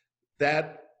course,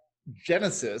 that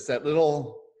genesis, that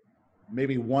little,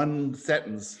 maybe one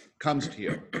sentence comes to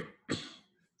you.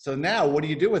 So now what do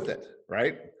you do with it,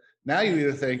 right? Now you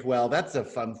either think, well, that's a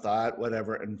fun thought,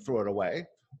 whatever, and throw it away.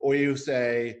 Or you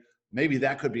say, maybe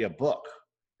that could be a book.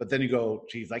 But then you go,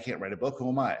 geez, I can't write a book, who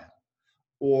am I?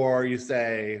 Or you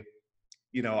say,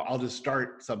 I'll just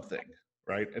start something,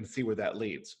 right? And see where that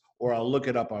leads. Or I'll look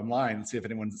it up online and see if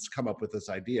anyone's come up with this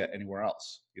idea anywhere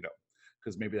else,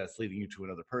 because maybe that's leading you to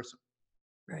another person.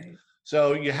 Right.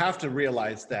 So you have to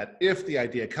realize that if the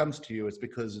idea comes to you, it's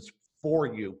because it's for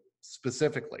you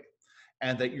specifically,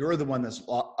 and that you're the one that's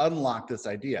unlocked this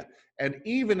idea. And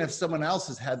even if someone else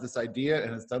has had this idea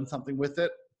and has done something with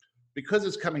it, because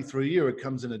it's coming through you, it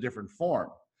comes in a different form.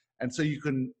 And so you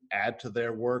can add to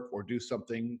their work or do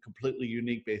something completely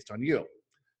unique based on you.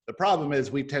 The problem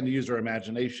is we tend to use our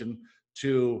imagination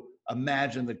to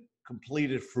imagine the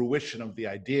completed fruition of the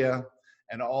idea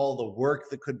and all the work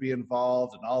that could be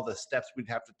involved and all the steps we'd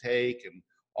have to take and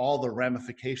all the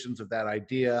ramifications of that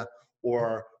idea,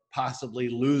 or possibly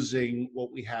losing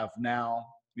what we have now.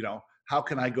 How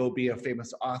can I go be a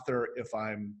famous author if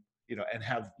I'm, and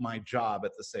have my job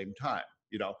at the same time?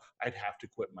 I'd have to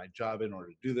quit my job in order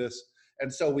to do this.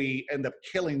 And so we end up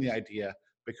killing the idea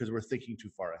because we're thinking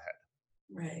too far ahead.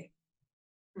 Right.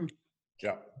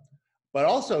 Yeah. But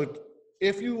also,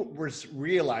 if you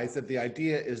realize that the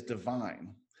idea is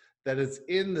divine, that it's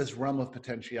in this realm of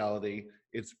potentiality,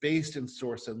 it's based in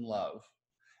source and love,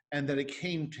 and that it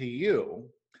came to you,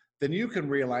 then you can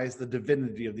realize the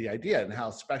divinity of the idea and how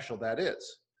special that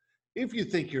is. If you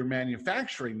think you're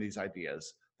manufacturing these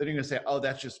ideas, then you're going to say, oh,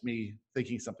 that's just me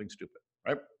thinking something stupid,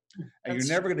 right? And you're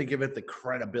never going to give it the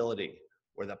credibility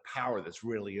or the power that's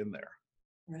really in there.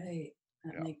 Right.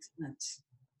 That makes sense.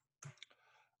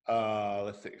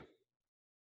 Let's see.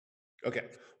 Okay.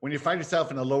 When you find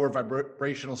yourself in a lower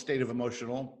vibrational state of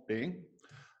emotional being,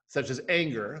 such as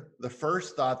anger, the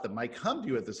first thought that might come to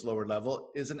you at this lower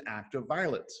level is an act of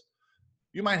violence.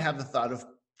 You might have the thought of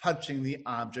punching the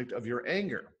object of your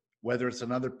anger, whether it's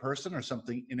another person or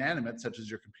something inanimate, such as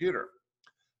your computer.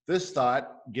 This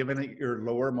thought, given your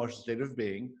lower emotional state of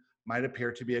being, might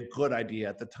appear to be a good idea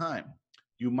at the time.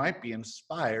 You might be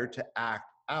inspired to act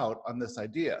out on this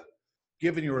idea.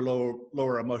 Given your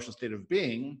lower emotional state of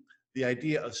being, the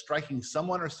idea of striking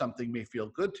someone or something may feel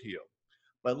good to you.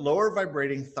 But lower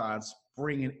vibrating thoughts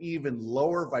bring an even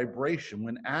lower vibration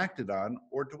when acted on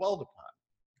or dwelled upon.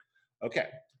 Okay,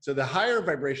 so the higher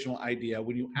vibrational idea,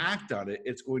 when you act on it,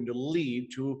 it's going to lead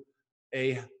to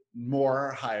a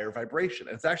more higher vibration.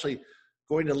 It's actually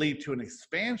going to lead to an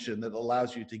expansion that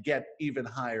allows you to get even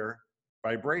higher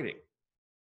vibrating.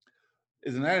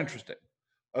 Isn't that interesting?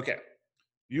 Okay,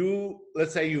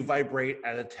 let's say you vibrate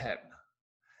at a 10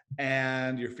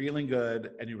 and you're feeling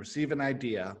good and you receive an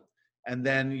idea, and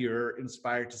then you're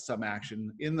inspired to some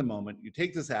action in the moment. You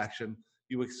take this action,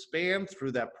 you expand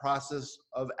through that process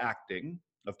of acting,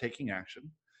 of taking action.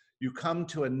 You come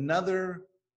to another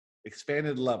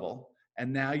expanded level,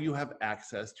 and now you have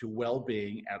access to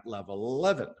well-being at level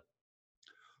 11.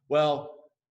 Well,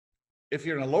 if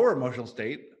you're in a lower emotional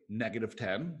state, negative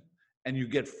 10, and you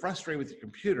get frustrated with your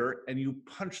computer and you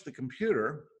punch the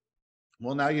computer,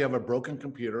 well, now you have a broken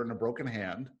computer and a broken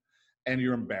hand, and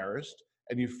you're embarrassed,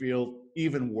 and you feel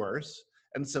even worse.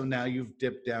 And so now you've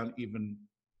dipped down even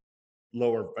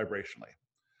lower vibrationally.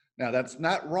 Now, that's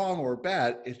not wrong or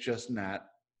bad. It's just not,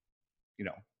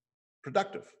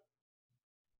 productive.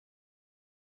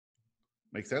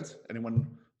 Make sense? Anyone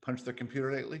punch their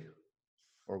computer lately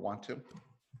or want to?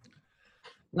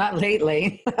 Not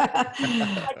lately.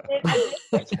 I did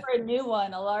search for a new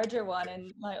one, a larger one,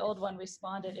 and my old one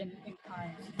responded in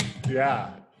kind.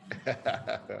 Yeah.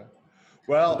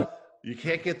 Well, you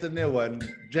can't get the new one.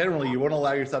 Generally, you won't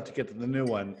allow yourself to get to the new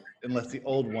one unless the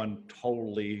old one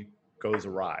totally goes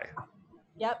awry.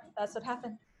 Yep, that's what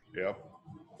happened. Yeah.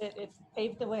 It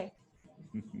paved the way.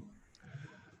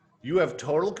 You have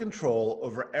total control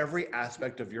over every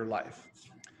aspect of your life.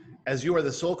 As you are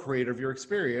the sole creator of your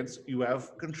experience, you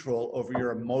have control over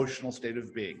your emotional state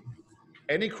of being.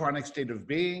 Any chronic state of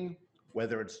being,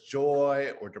 whether it's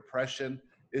joy or depression,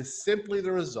 is simply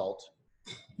the result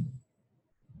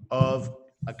of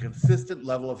a consistent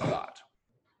level of thought.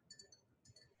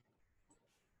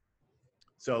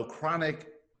 So chronic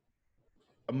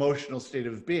emotional state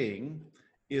of being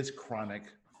is chronic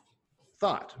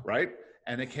thought, right?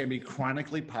 And it can be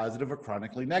chronically positive or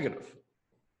chronically negative.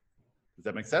 Does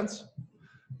that make sense?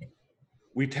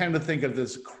 We tend to think of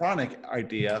this chronic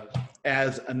idea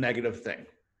as a negative thing,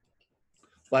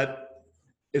 but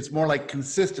it's more like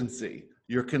consistency.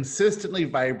 You're consistently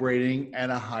vibrating at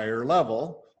a higher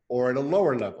level or at a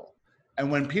lower level.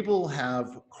 And when people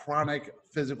have chronic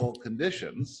physical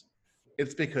conditions,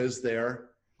 it's because they're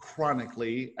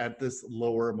chronically at this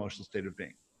lower emotional state of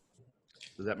being.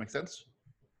 Does that make sense?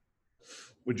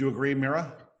 Would you agree,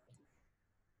 Mira?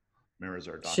 Mira's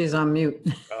our doctor. She's on mute.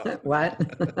 Oh. What?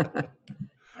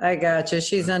 I got you.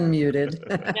 She's unmuted.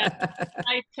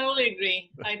 I totally agree.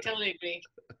 I totally agree.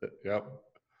 Yep.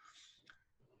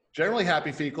 Generally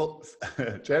happy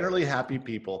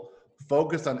people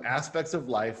focus on aspects of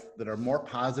life that are more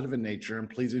positive in nature and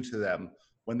pleasing to them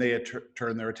when they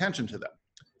turn their attention to them.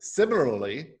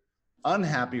 Similarly,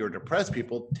 unhappy or depressed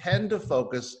people tend to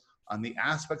focus on the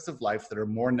aspects of life that are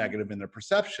more negative in their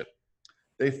perception.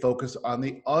 They focus on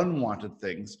the unwanted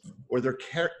things or their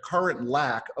current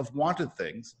lack of wanted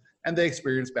things, and they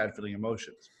experience bad feeling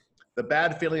emotions. The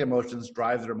bad feeling emotions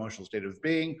drive their emotional state of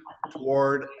being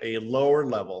toward a lower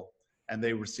level, and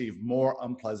they receive more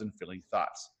unpleasant feeling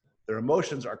thoughts. Their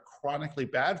emotions are chronically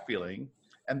bad feeling,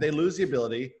 and they lose the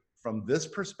ability from this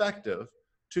perspective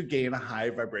to gain a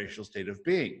high vibrational state of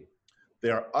being. They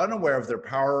are unaware of their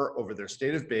power over their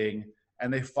state of being,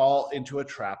 and they fall into a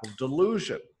trap of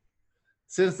delusion.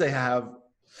 Since they have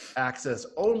access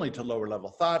only to lower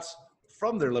level thoughts,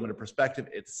 from their limited perspective,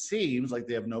 it seems like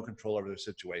they have no control over their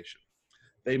situation.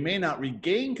 They may not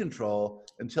regain control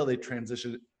until they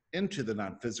transition into the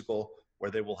non-physical, where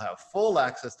they will have full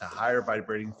access to higher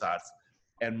vibrating thoughts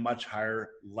and much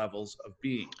higher levels of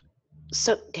being.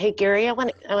 So, hey, Gary, I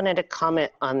wanted to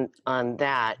comment on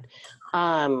that.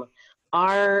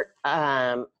 Our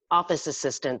office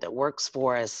assistant that works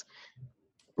for us,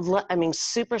 I mean,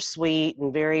 super sweet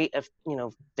and very,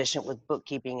 efficient with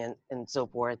bookkeeping and so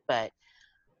forth, but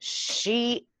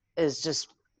she is just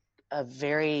a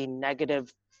very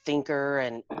negative thinker,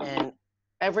 and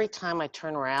every time I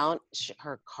turn around,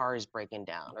 her car is breaking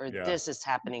down, or this is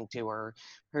happening to her,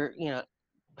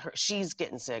 she's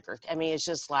getting sick, or I mean, it's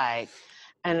just like,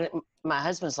 and my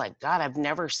husband's like, God, I've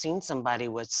never seen somebody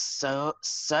with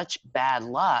such bad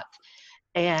luck,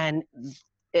 and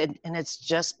it's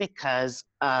just because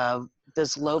of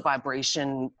this low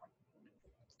vibration,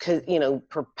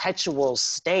 perpetual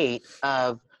state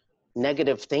of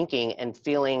negative thinking and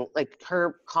feeling. Like,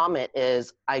 her comment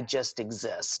is, I just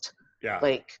exist. Yeah.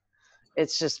 Like,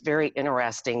 it's just very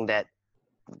interesting that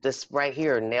this right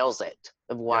here nails it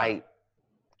of why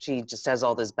she just has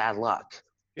all this bad luck.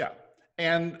 Yeah.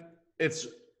 And it's,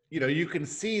 you can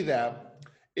see that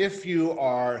if you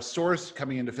are source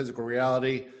coming into physical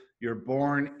reality, you're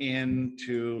born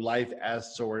into life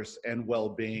as source and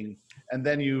well-being, and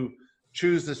then you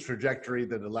choose this trajectory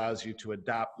that allows you to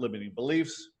adopt limiting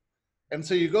beliefs. And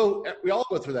so we all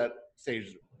go through that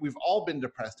stage. We've all been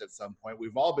depressed at some point.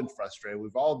 We've all been frustrated.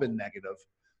 We've all been negative,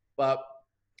 but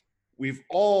we've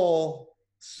all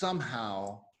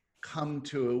somehow come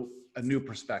to a new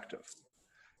perspective.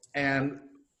 And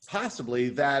possibly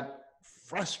that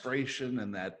frustration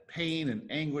and that pain and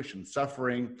anguish and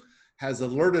suffering has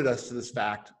alerted us to this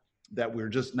fact that we're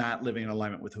just not living in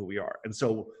alignment with who we are. And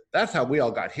so that's how we all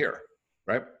got here,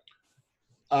 right?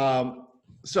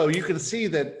 So you can see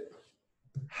that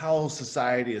how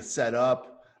society is set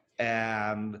up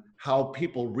and how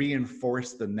people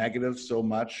reinforce the negative so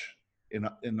much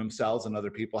in themselves and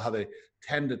other people, how they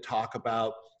tend to talk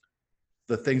about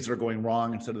the things that are going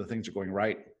wrong instead of the things that are going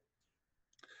right.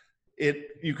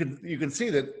 You can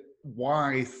see that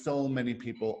why so many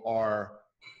people are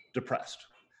depressed.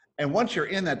 And once you're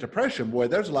in that depression, boy,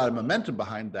 there's a lot of momentum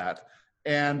behind that.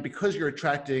 And because you're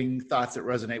attracting thoughts that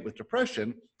resonate with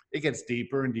depression, it gets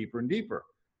deeper and deeper and deeper.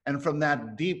 And from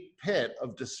that deep pit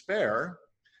of despair,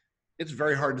 it's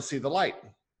very hard to see the light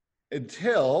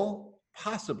until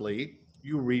possibly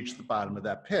you reach the bottom of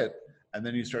that pit, and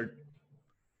then you start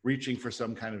reaching for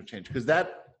some kind of change, because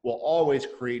that will always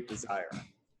create desire,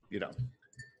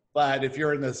 But if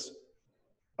you're in this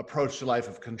approach to life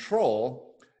of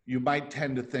control, you might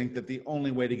tend to think that the only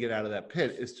way to get out of that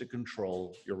pit is to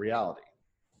control your reality.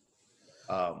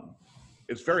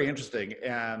 It's very interesting,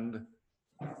 and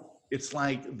it's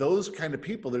like those kind of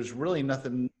people, there's really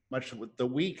nothing much that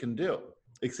we can do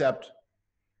except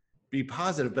be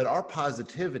positive, but our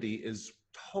positivity is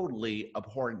totally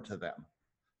abhorrent to them.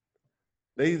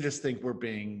 They just think we're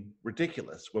being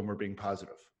ridiculous when we're being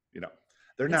positive.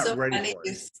 They're It's not so ready funny. for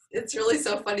it. It's really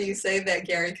so funny you say that,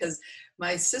 Gary, because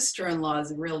my sister-in-law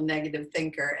is a real negative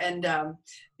thinker. And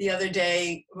the other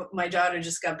day, my daughter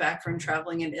just got back from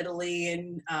traveling in Italy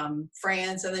and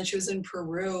France, and then she was in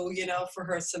Peru, you know, for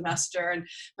her semester. And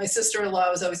my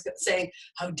sister-in-law was always saying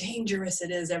how dangerous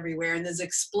it is everywhere, and there's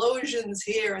explosions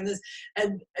here,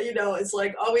 and you know, it's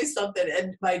like always something.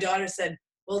 And my daughter said,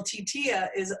 well, Titia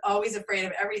is always afraid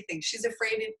of everything. She's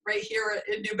afraid right here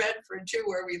in New Bedford too,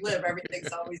 where we live.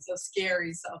 Everything's always so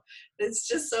scary. So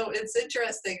it's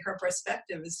interesting. Her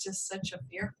perspective is just such a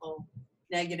fearful,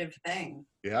 negative thing.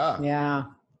 Yeah. Yeah.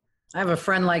 I have a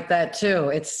friend like that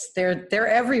too. They're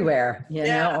everywhere, you know,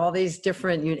 Yeah. all these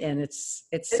different, and it's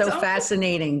so almost-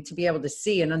 fascinating to be able to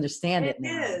see and understand it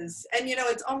now. It is. And you know,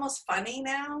 it's almost funny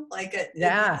now. Like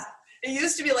Yeah. it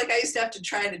used to be like I used to have to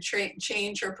try to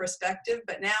change her perspective,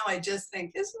 but now I just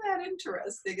think, isn't that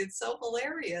interesting? It's so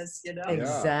hilarious, you know? Yeah. I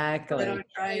Exactly. don't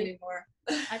try anymore.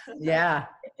 Yeah.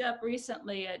 Picked up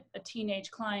recently a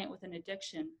teenage client with an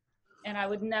addiction, and I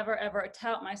would never ever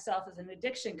tout myself as an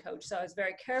addiction coach, so I was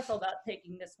very careful about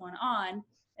taking this one on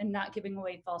and not giving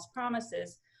away false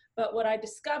promises. But what I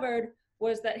discovered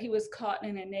was that he was caught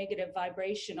in a negative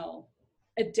vibrational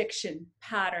addiction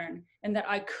pattern, and that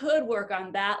I could work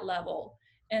on that level.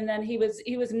 And then he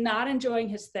was not enjoying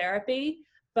his therapy,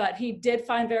 but he did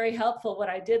find very helpful. What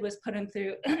I did was put him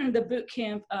through the boot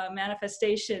camp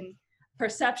manifestation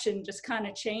perception, just kind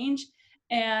of change.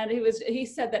 And he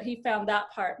said that he found that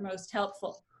part most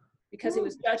helpful, because he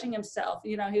was judging himself.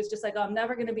 You know, he was just like, oh, I'm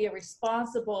never going to be a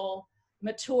responsible,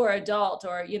 mature adult,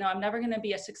 or, you know, I'm never going to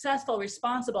be a successful,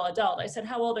 responsible adult. I said,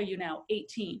 how old are you now?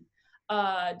 18.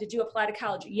 Did you apply to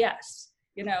college? Yes.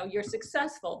 You know, you're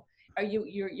successful.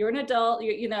 You're an adult,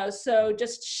 you know, so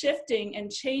just shifting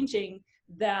and changing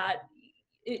that,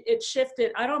 it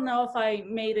shifted. I don't know if I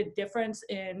made a difference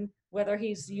in whether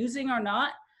he's using or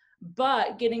not,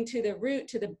 but getting to the root,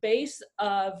 to the base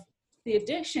of the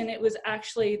addiction, it was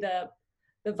actually the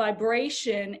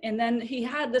vibration. And then he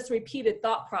had this repeated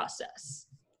thought process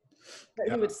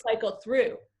that he would cycle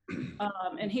through.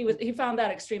 And he found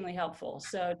that extremely helpful.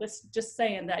 So just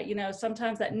saying that, you know,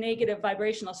 sometimes that negative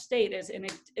vibrational state is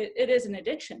it is an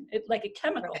addiction. It's like a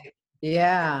chemical. Right.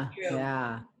 Yeah. True.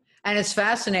 Yeah. And it's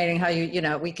fascinating how you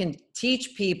know, we can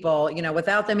teach people, you know,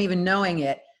 without them even knowing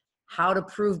it, how to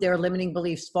prove their limiting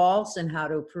beliefs false and how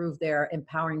to prove their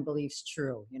empowering beliefs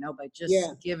true, you know, by just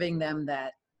giving them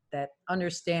that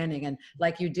understanding. And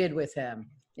like you did with him,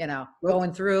 you know,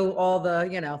 going through all the,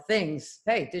 you know, things.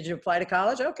 Hey, did you apply to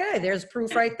college? Okay, there's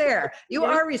proof right there. You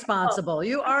are responsible.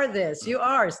 You are this. You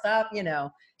are. Stop, you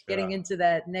know, getting into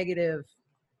that negative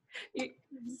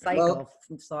cycle.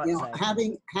 Well, you know,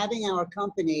 having our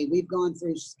company, we've gone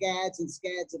through scads and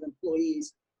scads of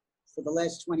employees for the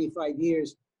last 25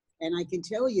 years. And I can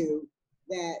tell you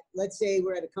that, let's say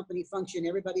we're at a company function,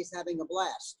 everybody's having a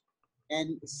blast.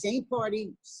 And same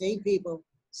party, same people,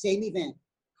 same event.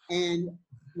 And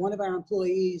one of our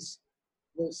employees,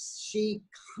 she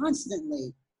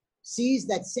constantly sees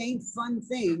that same fun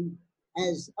thing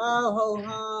as, oh, ho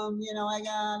hum, you know, I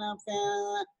got a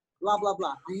fan, blah, blah,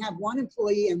 blah. I have one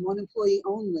employee and one employee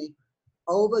only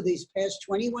over these past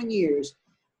 21 years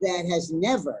that has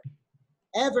never,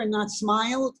 ever not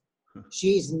smiled.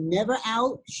 She's never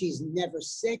out. She's never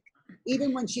sick.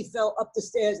 Even when she fell up the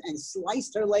stairs and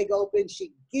sliced her leg open,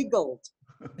 she giggled.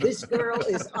 This girl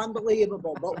is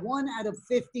unbelievable. But 1 out of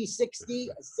 50, 60,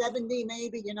 70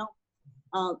 maybe, you know.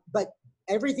 But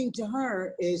everything to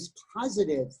her is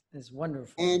positive. It's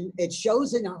wonderful. And it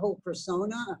shows in her whole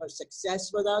persona, her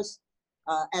success with us,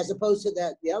 as opposed to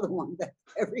the other one, that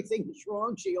everything is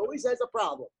wrong. She always has a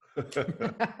problem.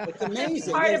 It's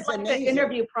amazing. Part It's of like amazing. the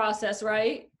interview process,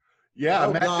 right? Yeah.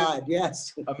 Oh, God,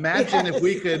 yes. Imagine if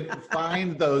we Yes. could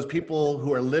find those people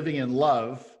who are living in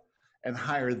love and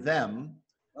hire them.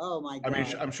 Oh, my I God. mean,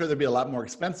 I'm sure they'd be a lot more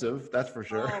expensive. That's for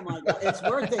sure. Oh, my God. It's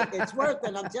worth it. It's worth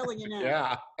it. I'm telling you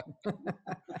now.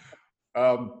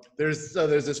 Yeah. There's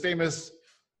this famous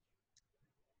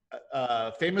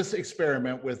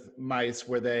experiment with mice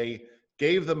where they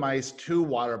gave the mice 2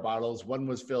 water bottles. One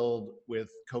was filled with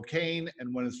cocaine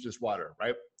and one is just water,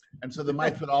 right? And so the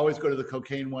mice would always go to the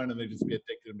cocaine one and they just be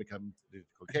addicted and become addicted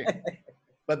to cocaine.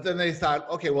 But then they thought,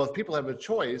 okay, well, if people have a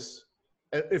choice,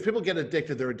 if people get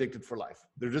addicted, they're addicted for life.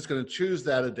 They're just going to choose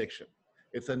that addiction.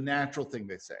 It's a natural thing,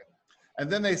 they say.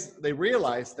 And then they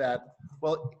realized that,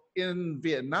 well, in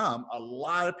Vietnam, a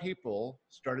lot of people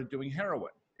started doing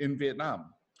heroin in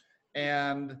Vietnam.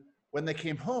 And when they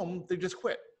came home, they just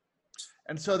quit.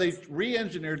 And so they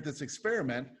re-engineered this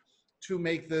experiment to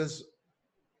make this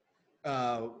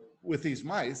with these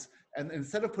mice. And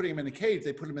instead of putting them in a cage,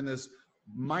 they put them in this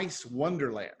mice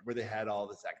wonderland where they had all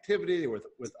this activity with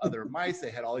other mice.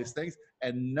 They had all these things,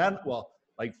 and none, well,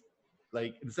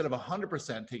 like instead of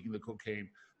 100% taking the cocaine,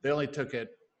 they only took it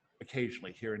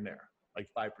occasionally here and there, like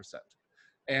 5%.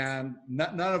 And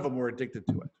none of them were addicted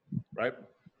to it, right?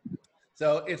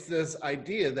 So it's this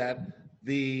idea that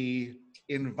the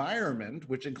environment,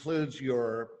 which includes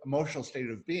your emotional state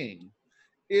of being,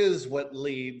 is what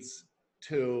leads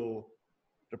to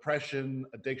depression,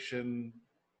 addiction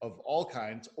of all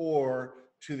kinds, or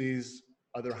to these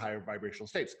other higher vibrational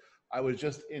states. I was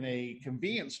just in a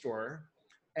convenience store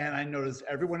and I noticed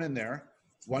everyone in there,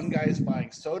 one guy's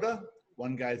buying soda,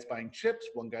 one guy's buying chips,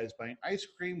 one guy's buying ice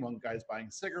cream, one guy's buying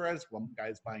cigarettes, one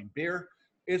guy's buying beer.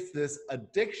 It's this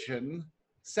addiction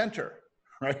center,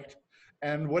 right?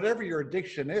 And whatever your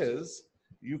addiction is,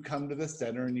 you come to the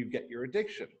center and you get your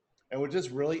addiction. And it was just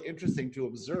really interesting to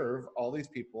observe all these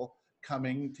people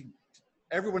coming to,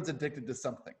 everyone's addicted to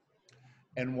something.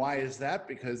 And why is that?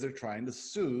 Because they're trying to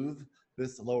soothe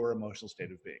this lower emotional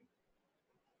state of being.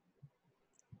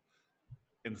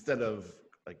 Instead of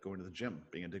like going to the gym,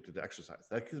 being addicted to exercise.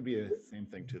 That could be a same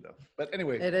thing too though. But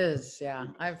anyway. It is, yeah.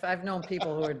 I've known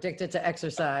people who are addicted to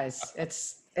exercise.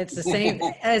 It's the same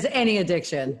as any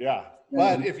addiction. Yeah.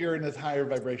 But if you're in this higher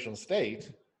vibrational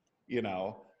state, you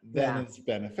know, then it's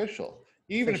beneficial.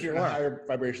 Even if you're in a higher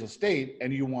vibrational state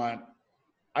and you want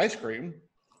ice cream,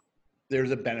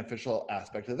 there's a beneficial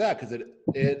aspect of that because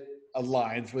it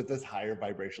aligns with this higher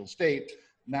vibrational state,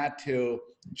 not to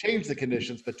change the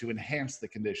conditions, but to enhance the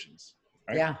conditions.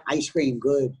 Right? Yeah. Ice cream,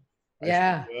 good.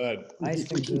 Yeah. Good. Ice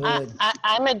cream, good.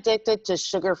 I'm addicted to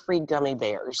sugar-free gummy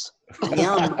bears.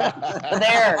 Yum.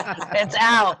 There, it's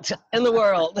out in the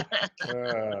world.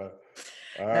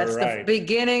 All That's right. the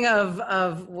beginning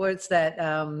of what's that,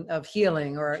 of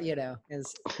healing, or, you know,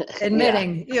 is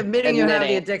admitting you have the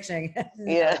Admitting. addiction.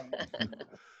 Yeah.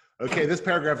 Okay, this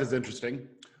paragraph is interesting.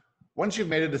 Once you've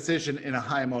made a decision in a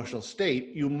high emotional state,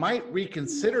 you might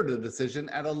reconsider the decision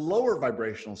at a lower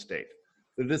vibrational state.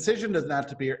 The decision does not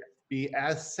have to be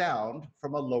as sound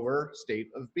from a lower state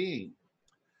of being.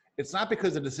 It's not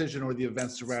because the decision or the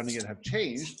events surrounding it have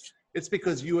changed. It's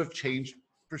because you have changed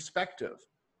perspective.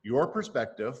 Your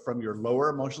perspective from your lower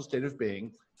emotional state of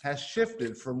being has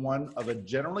shifted from one of a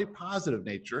generally positive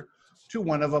nature to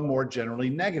one of a more generally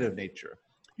negative nature.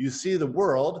 You see the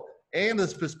world and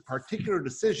this particular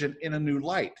decision in a new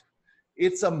light.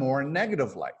 It's a more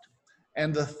negative light.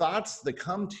 And the thoughts that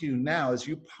come to you now as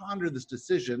you ponder this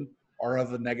decision are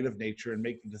of a negative nature and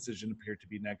make the decision appear to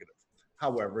be negative.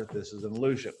 However, this is an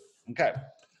illusion. Okay,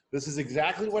 this is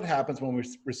exactly what happens when we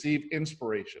receive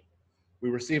inspiration. We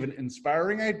receive an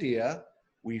inspiring idea,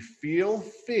 we feel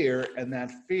fear, and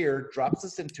that fear drops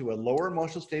us into a lower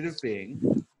emotional state of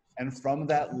being. And from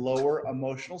that lower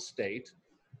emotional state,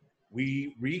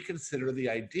 we reconsider the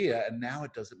idea, and now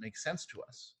it doesn't make sense to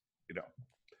us, you know,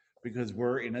 because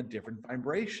we're in a different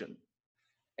vibration.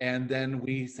 And then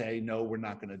we say, no, we're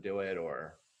not going to do it,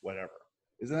 or whatever.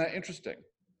 Isn't that interesting?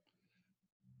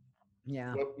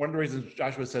 Yeah. One of the reasons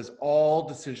Joshua says all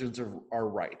decisions are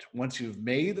right. Once you've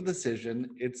made the decision,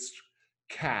 it's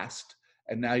cast,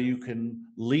 and now you can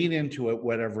lean into it,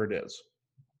 whatever it is.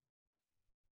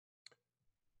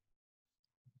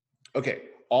 Okay,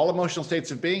 all emotional states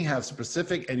of being have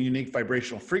specific and unique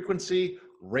vibrational frequency.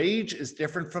 Rage is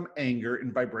different from anger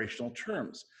in vibrational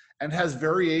terms and has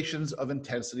variations of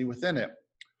intensity within it.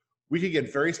 We could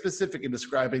get very specific in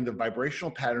describing the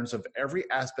vibrational patterns of every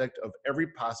aspect of every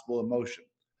possible emotion.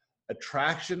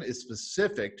 Attraction is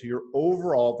specific to your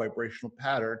overall vibrational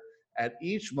pattern at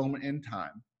each moment in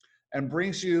time and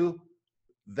brings you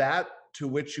that to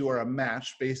which you are a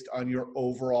match based on your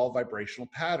overall vibrational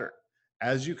pattern.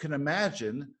 As you can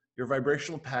imagine, your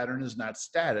vibrational pattern is not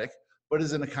static, but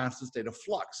is in a constant state of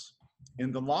flux.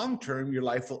 In the long term, your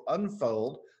life will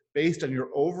unfold based on your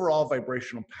overall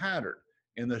vibrational pattern.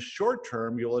 In the short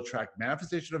term, you'll attract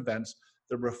manifestation events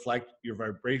that reflect your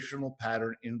vibrational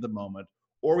pattern in the moment,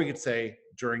 or we could say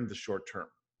during the short term.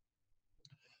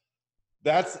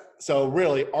 So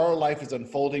really, our life is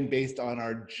unfolding based on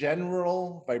our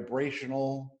general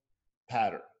vibrational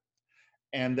pattern.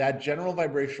 And that general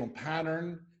vibrational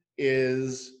pattern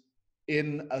is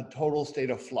in a total state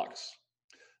of flux.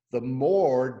 The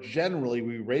more generally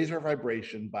we raise our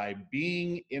vibration by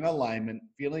being in alignment,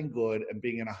 feeling good, and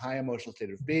being in a high emotional state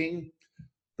of being,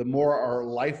 the more our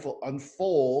life will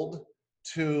unfold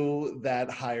to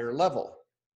that higher level.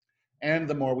 And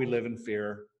the more we live in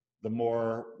fear, the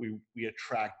more we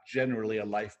attract generally a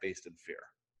life based in fear.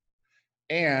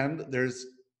 And there's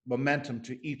momentum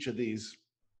to each of these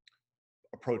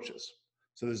approaches.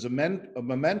 So there's a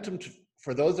momentum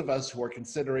for those of us who are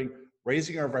considering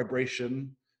raising our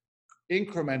vibration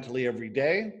incrementally every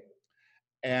day.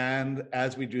 And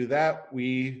as we do that,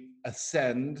 we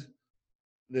ascend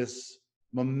this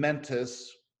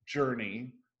momentous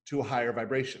journey to higher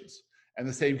vibrations. And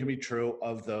the same can be true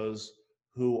of those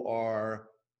who are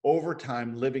over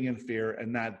time living in fear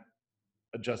and not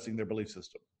adjusting their belief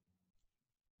system.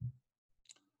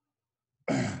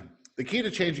 The key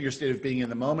to changing your state of being in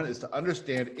the moment is to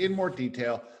understand in more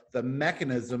detail the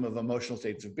mechanism of emotional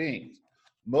states of being.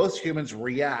 Most humans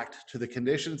react to the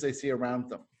conditions they see around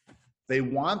them. They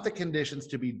want the conditions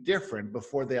to be different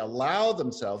before they allow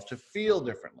themselves to feel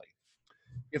differently.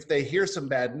 If they hear some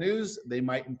bad news, they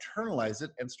might internalize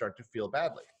it and start to feel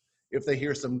badly. If they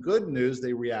hear some good news,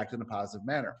 they react in a positive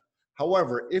manner.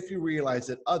 However, if you realize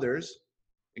that others,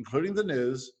 including the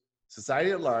news,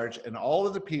 society at large, and all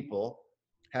of the people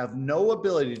have no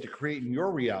ability to create in your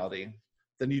reality,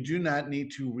 then you do not need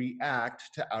to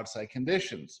react to outside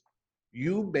conditions.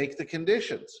 You make the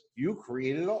conditions. You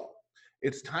create it all.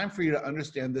 It's time for you to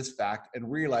understand this fact and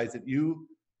realize that you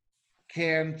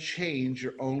can change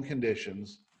your own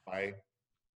conditions by,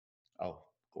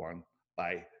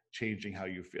 by changing how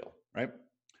you feel, right?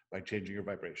 By changing your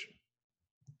vibration.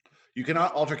 You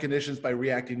cannot alter conditions by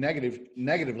reacting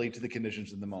negatively to the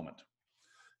conditions in the moment.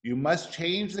 You must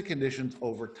change the conditions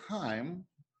over time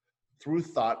through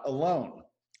thought alone.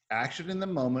 Action in the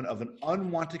moment of an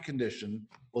unwanted condition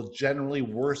will generally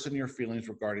worsen your feelings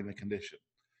regarding the condition.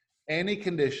 Any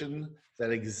condition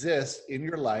that exists in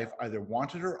your life, either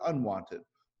wanted or unwanted,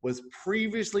 was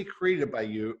previously created by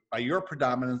you, by your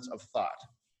predominance of thought.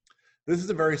 This is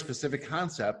a very specific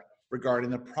concept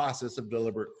regarding the process of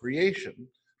deliberate creation,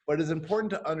 but it is important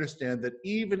to understand that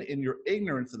even in your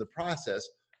ignorance of the process,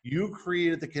 you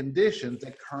created the conditions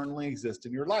that currently exist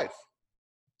in your life,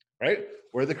 right?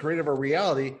 We're the creator of our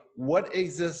reality. What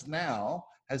exists now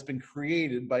has been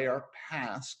created by our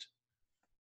past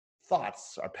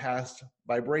thoughts, our past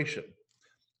vibration.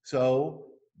 So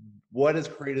what is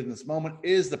created in this moment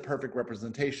is the perfect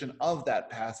representation of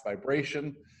that past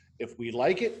vibration. If we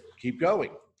like it, keep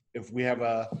going. If we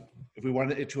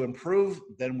want it to improve,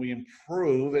 then we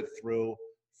improve it through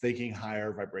thinking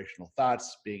higher vibrational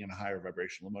thoughts, being in a higher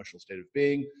vibrational emotional state of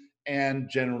being, and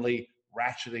generally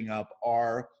ratcheting up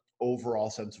our overall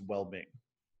sense of well-being.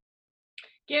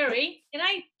 Gary, can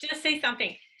I just say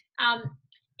something?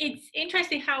 It's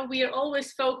interesting how we are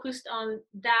always focused on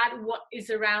that, what is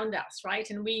around us, right?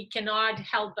 And we cannot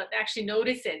help but actually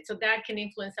notice it. So that can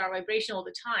influence our vibration all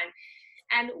the time.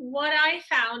 And what I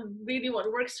found really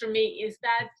what works for me is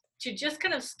that to just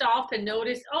kind of stop and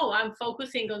notice, oh, I'm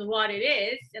focusing on what it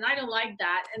is, and I don't like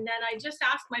that. And then I just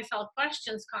ask myself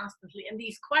questions constantly. And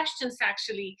these questions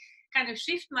actually kind of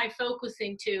shift my focus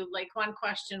into, like, one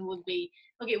question would be,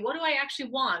 okay, what do I actually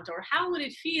want? Or how would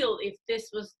it feel if this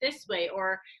was this way?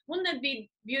 Or wouldn't it be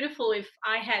beautiful if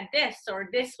I had this or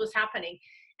this was happening?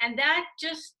 And that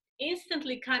just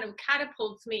instantly kind of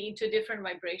catapults me into a different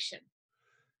vibration.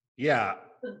 Yeah.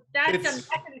 So that's a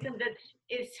mechanism that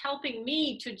is helping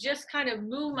me to just kind of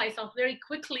move myself very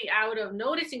quickly out of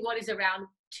noticing what is around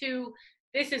to,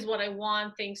 this is what I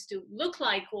want things to look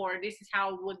like, or this is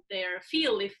how would they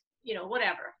feel if, you know,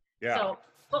 whatever. Yeah. So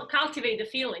cultivate the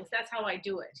feelings. That's how I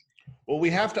do it. Well, we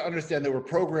have to understand that we're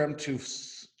programmed to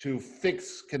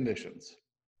fix conditions,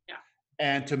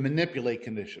 and to manipulate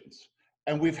conditions.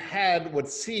 And we've had what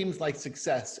seems like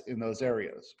success in those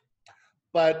areas.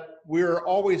 But we're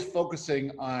always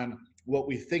focusing on what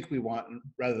we think we want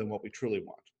rather than what we truly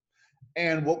want.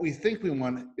 And what we think we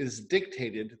want is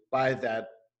dictated by that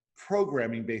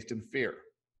programming based in fear.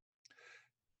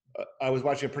 I was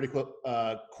watching a pretty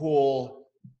cool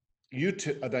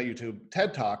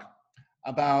TED Talk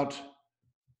about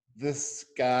this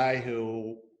guy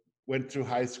who went through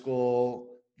high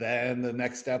school, then the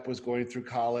next step was going through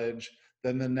college,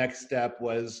 then the next step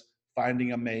was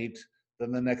finding a mate,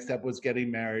 then the next step was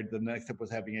getting married, the next step was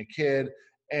having a kid,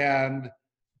 and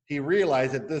he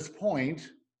realized at this point,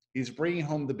 he's bringing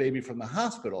home the baby from the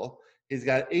hospital, he's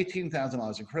got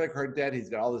 $18,000 in credit card debt, he's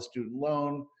got all the student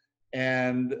loan,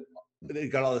 and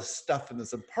he's got all this stuff in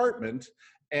this apartment,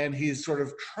 and he's sort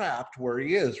of trapped where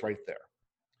he is right there.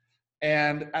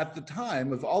 And at the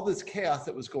time of all this chaos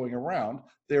that was going around,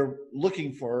 they're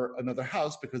looking for another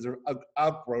house because they're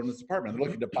outgrown this apartment. They're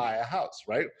looking to buy a house,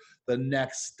 right? The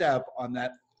next step on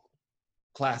that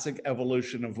classic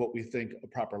evolution of what we think a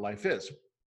proper life is.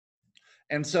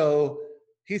 And so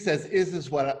he says, is this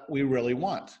what we really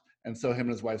want? And so him and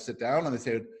his wife sit down and they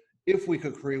say, if we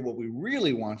could create what we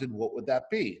really wanted, what would that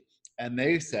be? And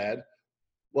they said,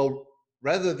 well,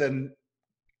 rather than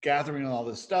gathering all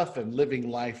this stuff and living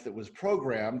life that was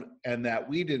programmed, and that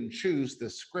we didn't choose the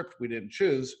script we didn't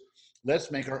choose.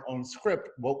 Let's make our own script.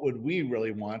 What would we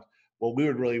really want? Well, we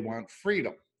would really want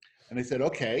freedom. And they said,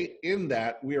 okay, in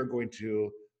that we are going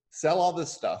to sell all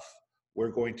this stuff. We're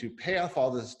going to pay off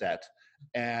all this debt,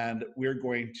 and we're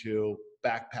going to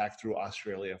backpack through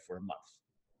Australia for a month.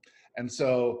 And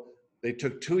so they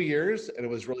took 2 years, and it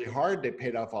was really hard. They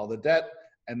paid off all the debt,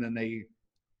 and then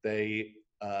they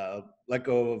let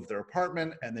go of their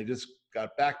apartment, and they just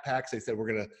got backpacks. They said, we're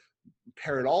going to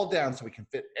pare it all down so we can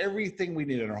fit everything we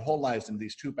need in our whole lives in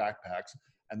these 2 backpacks.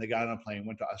 And they got on a plane,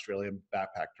 went to Australia, and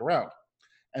backpacked around.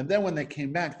 And then when they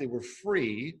came back, they were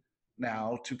free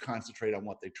now to concentrate on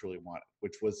what they truly wanted,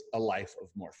 which was a life of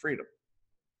more freedom.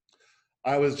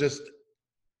 I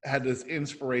had this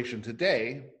inspiration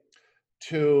today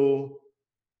to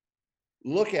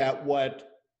look at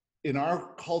what in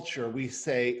our culture we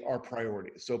say are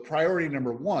priorities. So priority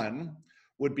number 1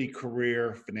 would be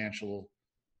career, financial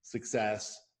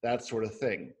success, that sort of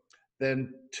thing.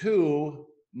 Then 2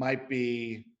 might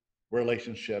be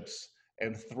relationships,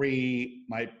 and 3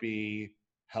 might be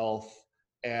health,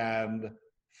 and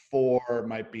 4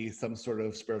 might be some sort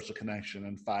of spiritual connection,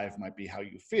 and 5 might be how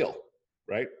you feel,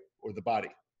 right? Or the body,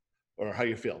 or how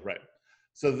you feel, right?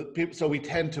 So we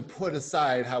tend to put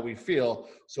aside how we feel,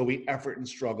 so we effort and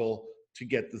struggle to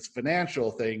get this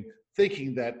financial thing,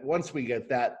 thinking that once we get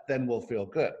that, then we'll feel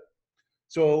good.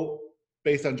 So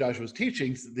based on Joshua's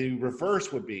teachings, the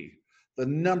reverse would be, the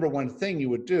number 1 thing you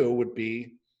would do would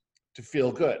be to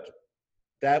feel good.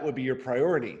 That would be your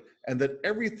priority. And that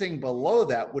everything below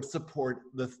that would support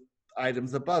the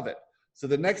items above it. So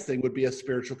the next thing would be a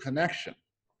spiritual connection.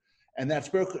 And that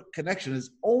spiritual connection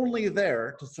is only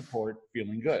there to support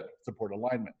feeling good, support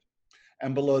alignment.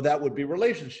 And below that would be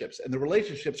relationships. And the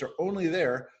relationships are only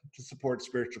there to support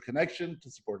spiritual connection,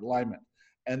 to support alignment.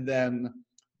 And then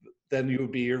you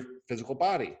would be your physical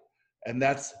body. And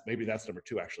maybe that's number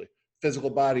 2, actually.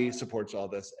 Physical body supports all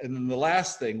this. And then the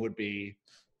last thing would be,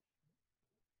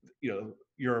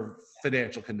 your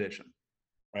financial condition,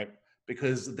 right?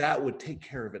 Because that would take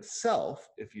care of itself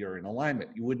if you're in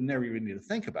alignment. You would never even need to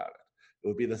think about it. It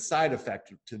would be the side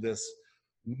effect to this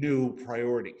new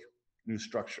priority, new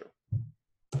structure.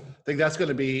 I think that's going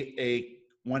to be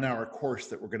a 1-hour course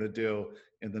that we're going to do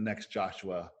in the next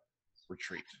Joshua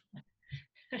retreat.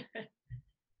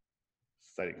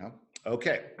 Exciting, huh?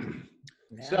 Okay.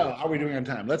 Yeah. So how are we doing on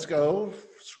time? Let's go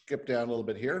skip down a little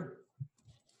bit here.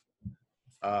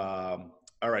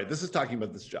 All right, this is talking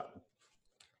about this job. If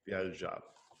you had a job.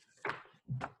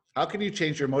 How can you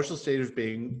change your emotional state of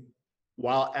being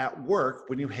while at work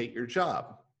when you hate your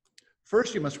job?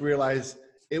 First, you must realize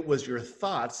it was your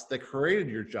thoughts that created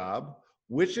your job,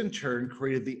 which in turn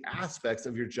created the aspects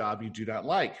of your job you do not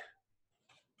like.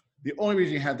 The only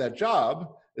reason you had that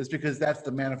job is because that's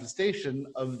the manifestation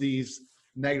of these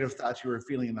negative thoughts you were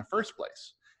feeling in the first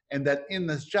place. And that in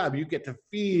this job, you get to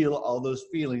feel all those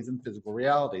feelings in physical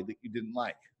reality that you didn't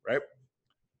like, right?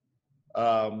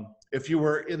 If you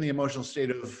were in the emotional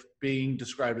state of being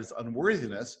described as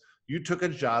unworthiness, you took a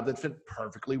job that fit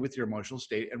perfectly with your emotional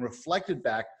state and reflected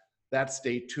back that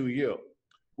state to you.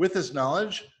 With this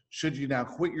knowledge, should you now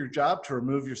quit your job to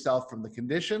remove yourself from the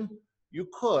condition? You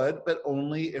could, but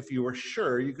only if you were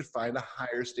sure you could find a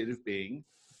higher state of being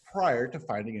prior to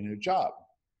finding a new job.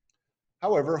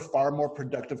 However, a far more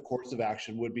productive course of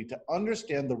action would be to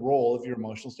understand the role of your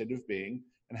emotional state of being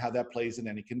and how that plays in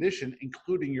any condition,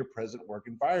 including your present work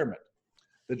environment.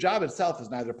 The job itself is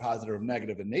neither positive or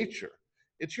negative in nature.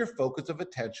 It's your focus of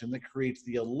attention that creates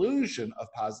the illusion of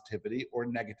positivity or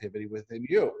negativity within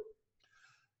you.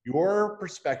 Your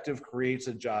perspective creates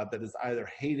a job that is either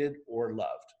hated or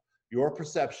loved. Your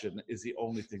perception is the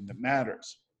only thing that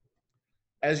matters.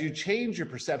 As you change your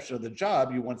perception of the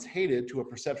job you once hated to a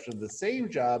perception of the same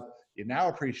job you now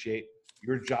appreciate,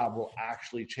 your job will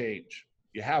actually change.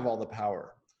 You have all the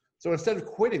power. So instead of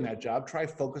quitting that job, try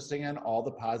focusing on all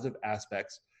the positive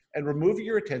aspects and removing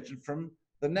your attention from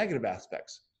the negative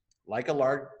aspects. Like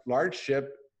a large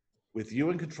ship with you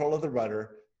in control of the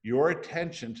rudder, your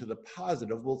attention to the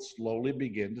positive will slowly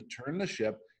begin to turn the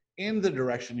ship in the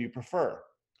direction you prefer.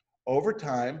 Over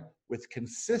time, with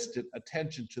consistent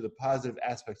attention to the positive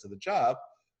aspects of the job,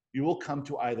 you will come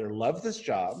to either love this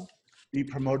job, be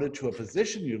promoted to a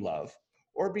position you love,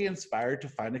 or be inspired to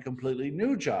find a completely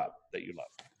new job that you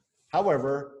love.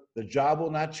 However, the job will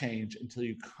not change until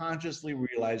you consciously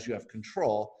realize you have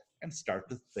control and start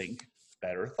to think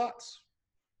better thoughts.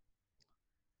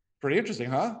 Pretty interesting,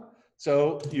 huh?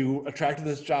 So you attracted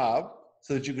this job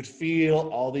so that you could feel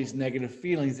all these negative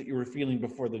feelings that you were feeling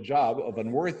before the job of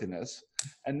unworthiness.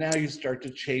 And now you start to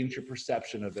change your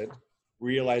perception of it,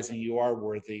 realizing you are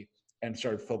worthy, and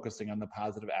start focusing on the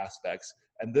positive aspects.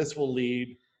 And this will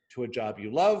lead to a job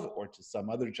you love, or to some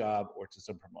other job, or to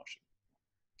some promotion.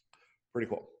 Pretty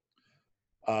cool.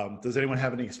 Does anyone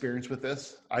have any experience with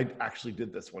this? I actually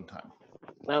did this one time.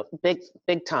 Well,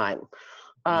 big time.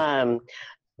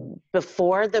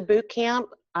 Before the boot camp,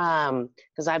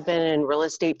 because I've been in real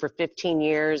estate for 15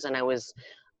 years, and I was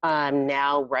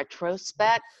now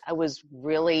retrospect, I was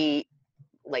really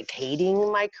like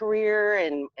hating my career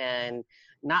and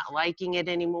not liking it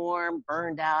anymore,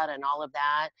 burned out and all of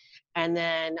that. And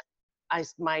then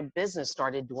my business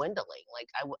started dwindling. Like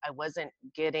I wasn't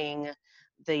getting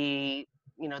the,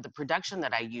 you know, the production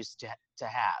that I used to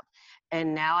have.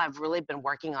 And now I've really been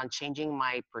working on changing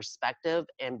my perspective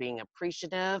and being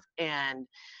appreciative. And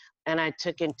I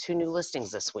took in 2 new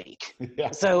listings this week. Yeah.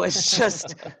 So it's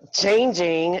just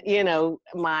changing, you know,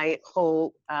 my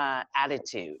whole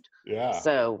attitude. Yeah.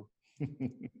 So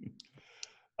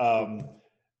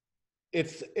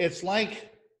it's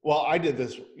like, well, I did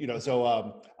this, you know,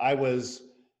 so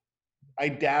I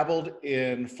dabbled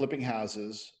in flipping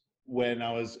houses when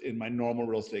I was in my normal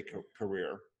real estate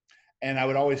career. And I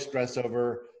would always stress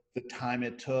over the time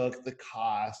it took, the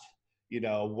cost, you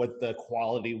know, what the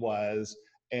quality was.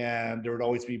 And there would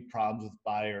always be problems with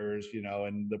buyers, you know,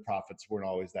 and the profits weren't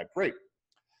always that great.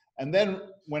 And then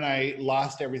when I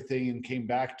lost everything and came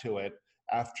back to it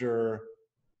after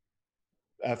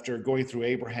going through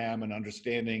Abraham and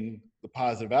understanding the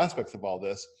positive aspects of all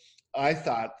this, I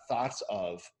thoughts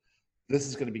of, this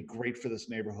is going to be great for this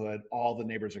neighborhood. All the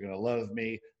neighbors are going to love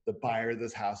me. The buyer of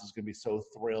this house is going to be so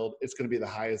thrilled. It's going to be the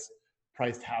highest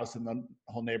priced house in the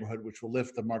whole neighborhood, which will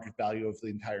lift the market value of the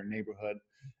entire neighborhood.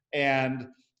 And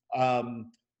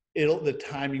the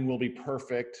timing will be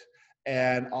perfect.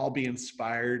 And I'll be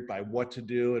inspired by what to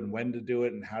do and when to do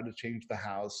it and how to change the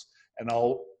house. And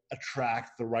I'll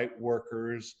attract the right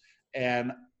workers.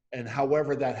 And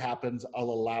however that happens,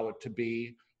 I'll allow it to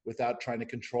be without trying to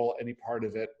control any part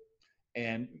of it.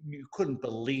 And you couldn't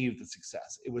believe the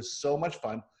success. It was so much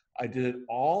fun. I did it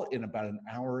all in about an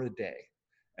hour a day.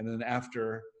 And then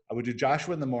after, I would do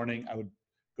Joshua in the morning. I would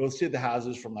go see the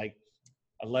houses from like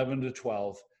 11 to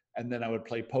 12. And then I would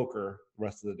play poker the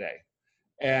rest of the day.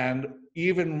 And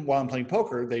even while I'm playing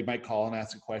poker, they might call and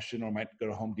ask a question, or might go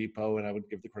to Home Depot and I would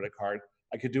give the credit card.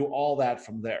 I could do all that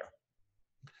from there.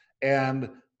 And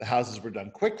the houses were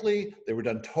done quickly. They were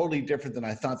done totally different than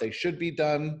I thought they should be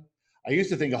done. I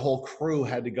used to think a whole crew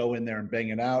had to go in there and bang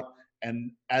it out.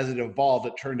 And as it evolved,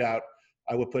 it turned out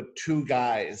I would put 2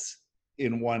 guys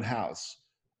in one house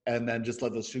and then just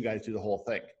let those 2 guys do the whole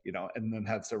thing, you know, and then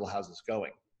have several houses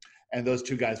going. And those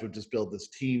 2 guys would just build this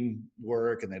team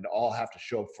work, and they'd all have to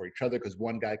show up for each other because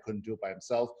one guy couldn't do it by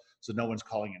himself. So no one's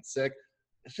calling in sick.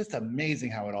 It's just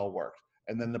amazing how it all worked.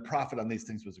 And then the profit on these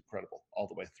things was incredible all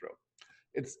the way through.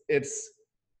 It's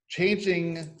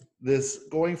changing this,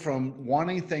 going from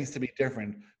wanting things to be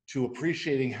different to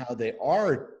appreciating how they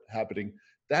are happening.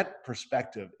 That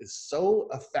perspective is so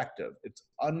effective. It's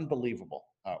unbelievable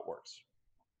how it works.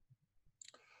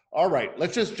 All right,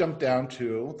 let's just jump down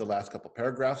to the last couple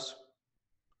paragraphs.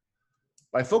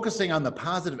 By focusing on the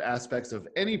positive aspects of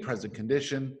any present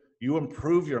condition, you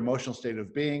improve your emotional state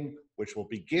of being, which will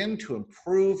begin to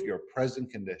improve your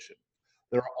present condition.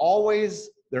 There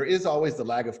is always the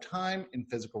lag of time in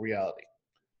physical reality.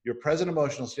 Your present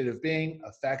emotional state of being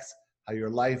affects how your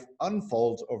life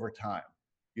unfolds over time.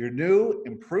 Your new,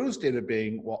 improved state of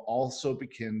being will also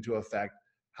begin to affect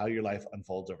how your life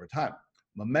unfolds over time.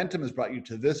 Momentum has brought you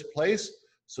to this place,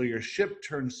 so your ship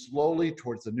turns slowly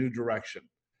towards the new direction.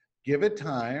 Give it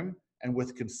time, and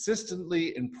with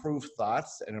consistently improved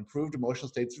thoughts and improved emotional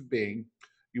states of being,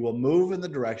 you will move in the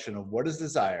direction of what is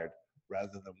desired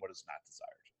rather than what is not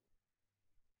desired.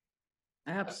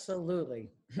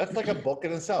 Absolutely. That's like a book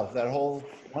in itself, that whole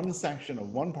one section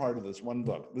of one part of this one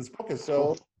book. This book is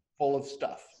so full of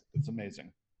stuff. It's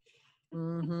amazing.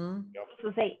 Mm-hmm. Yep.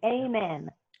 So say amen.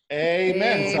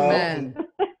 Amen. Amen.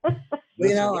 Well,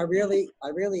 you know, I really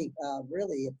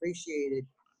appreciated,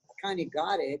 I kind of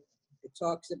got it. It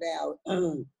talks about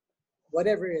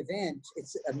whatever event,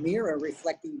 it's a mirror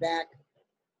reflecting back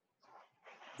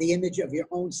the image of your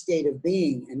own state of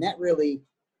being. And that really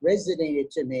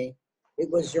resonated to me. It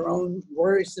was your own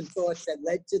words and thoughts that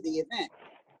led to the event.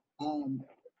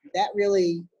 That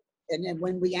really, and then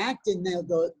when we act in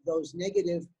those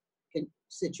negative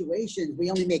situations, we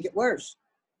only make it worse.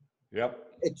 Yep.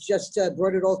 It just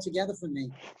brought it all together for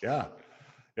me. Yeah.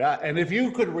 Yeah. And if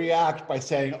you could react by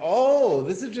saying, oh,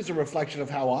 this is just a reflection of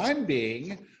how I'm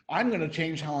being, I'm going to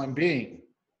change how I'm being.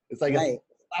 It's like Right. a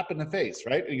slap in the face,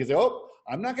 right? And you can say, oh,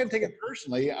 I'm not going to take it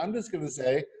personally. I'm just going to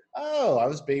say, oh, I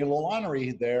was being a little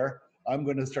ornery there. I'm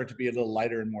going to start to be a little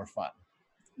lighter and more fun.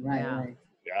 Right, Yeah. right.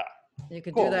 Yeah. You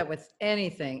could Cool. do that with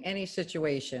anything, any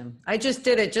situation. I just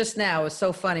did it just now. It was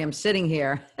so funny. I'm sitting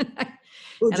here Who'd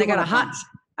and you I got a wanna hot, punch?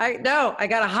 I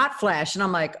got a hot flash and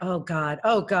I'm like, oh God,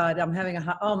 I'm having a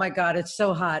hot, oh my God, it's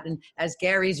so hot. And as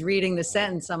Gary's reading the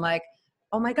sentence, I'm like,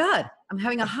 oh my God, I'm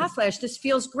having a hot flash. This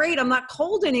feels great. I'm not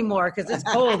cold anymore because it's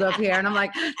cold up here. And I'm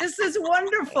like, this is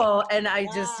wonderful. And I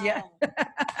just, Wow.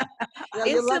 Well,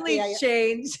 you're instantly lucky.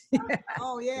 changed.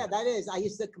 Oh yeah, that is. I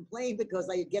used to complain because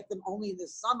I get them only in the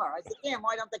summer. I said, damn,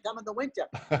 why don't they come in the winter?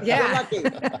 Yeah. You're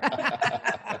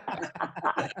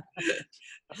lucky.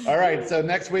 All right. So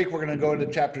next week, we're going to go into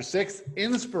chapter 6,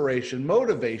 inspiration,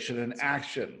 motivation, and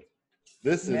action.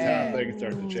 This is how things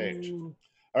start to change.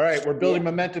 All right. We're building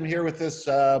momentum here with this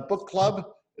book club.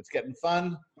 It's getting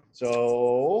fun.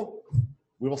 So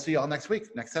we will see you all next week,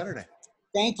 next Saturday.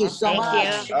 Thank you so Thank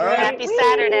much. you. All right. Happy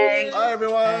Saturday. Bye,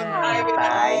 everyone.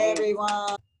 Bye,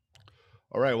 everyone.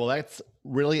 All right. Well, that's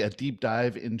really a deep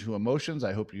dive into emotions.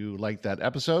 I hope you liked that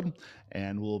episode.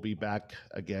 And we'll be back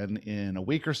again in a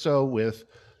week or so with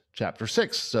chapter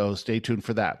 6. So stay tuned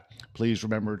for that. Please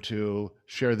remember to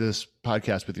share this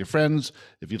podcast with your friends.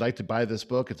 If you'd like to buy this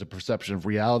book, it's A Perception of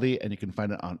Reality, and you can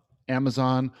find it on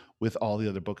Amazon with all the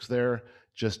other books there.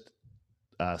 Just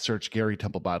search Gary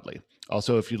Temple Bodley.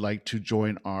 Also, if you'd like to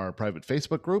join our private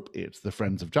Facebook group, it's the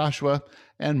Friends of Joshua,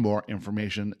 and more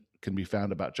information can be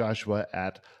found about Joshua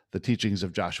at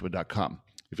theteachingsofjoshua.com.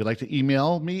 If you'd like to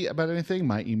email me about anything,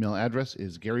 my email address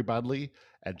is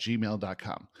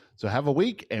garybodley@gmail.com. So have a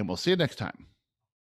week, and we'll see you next time.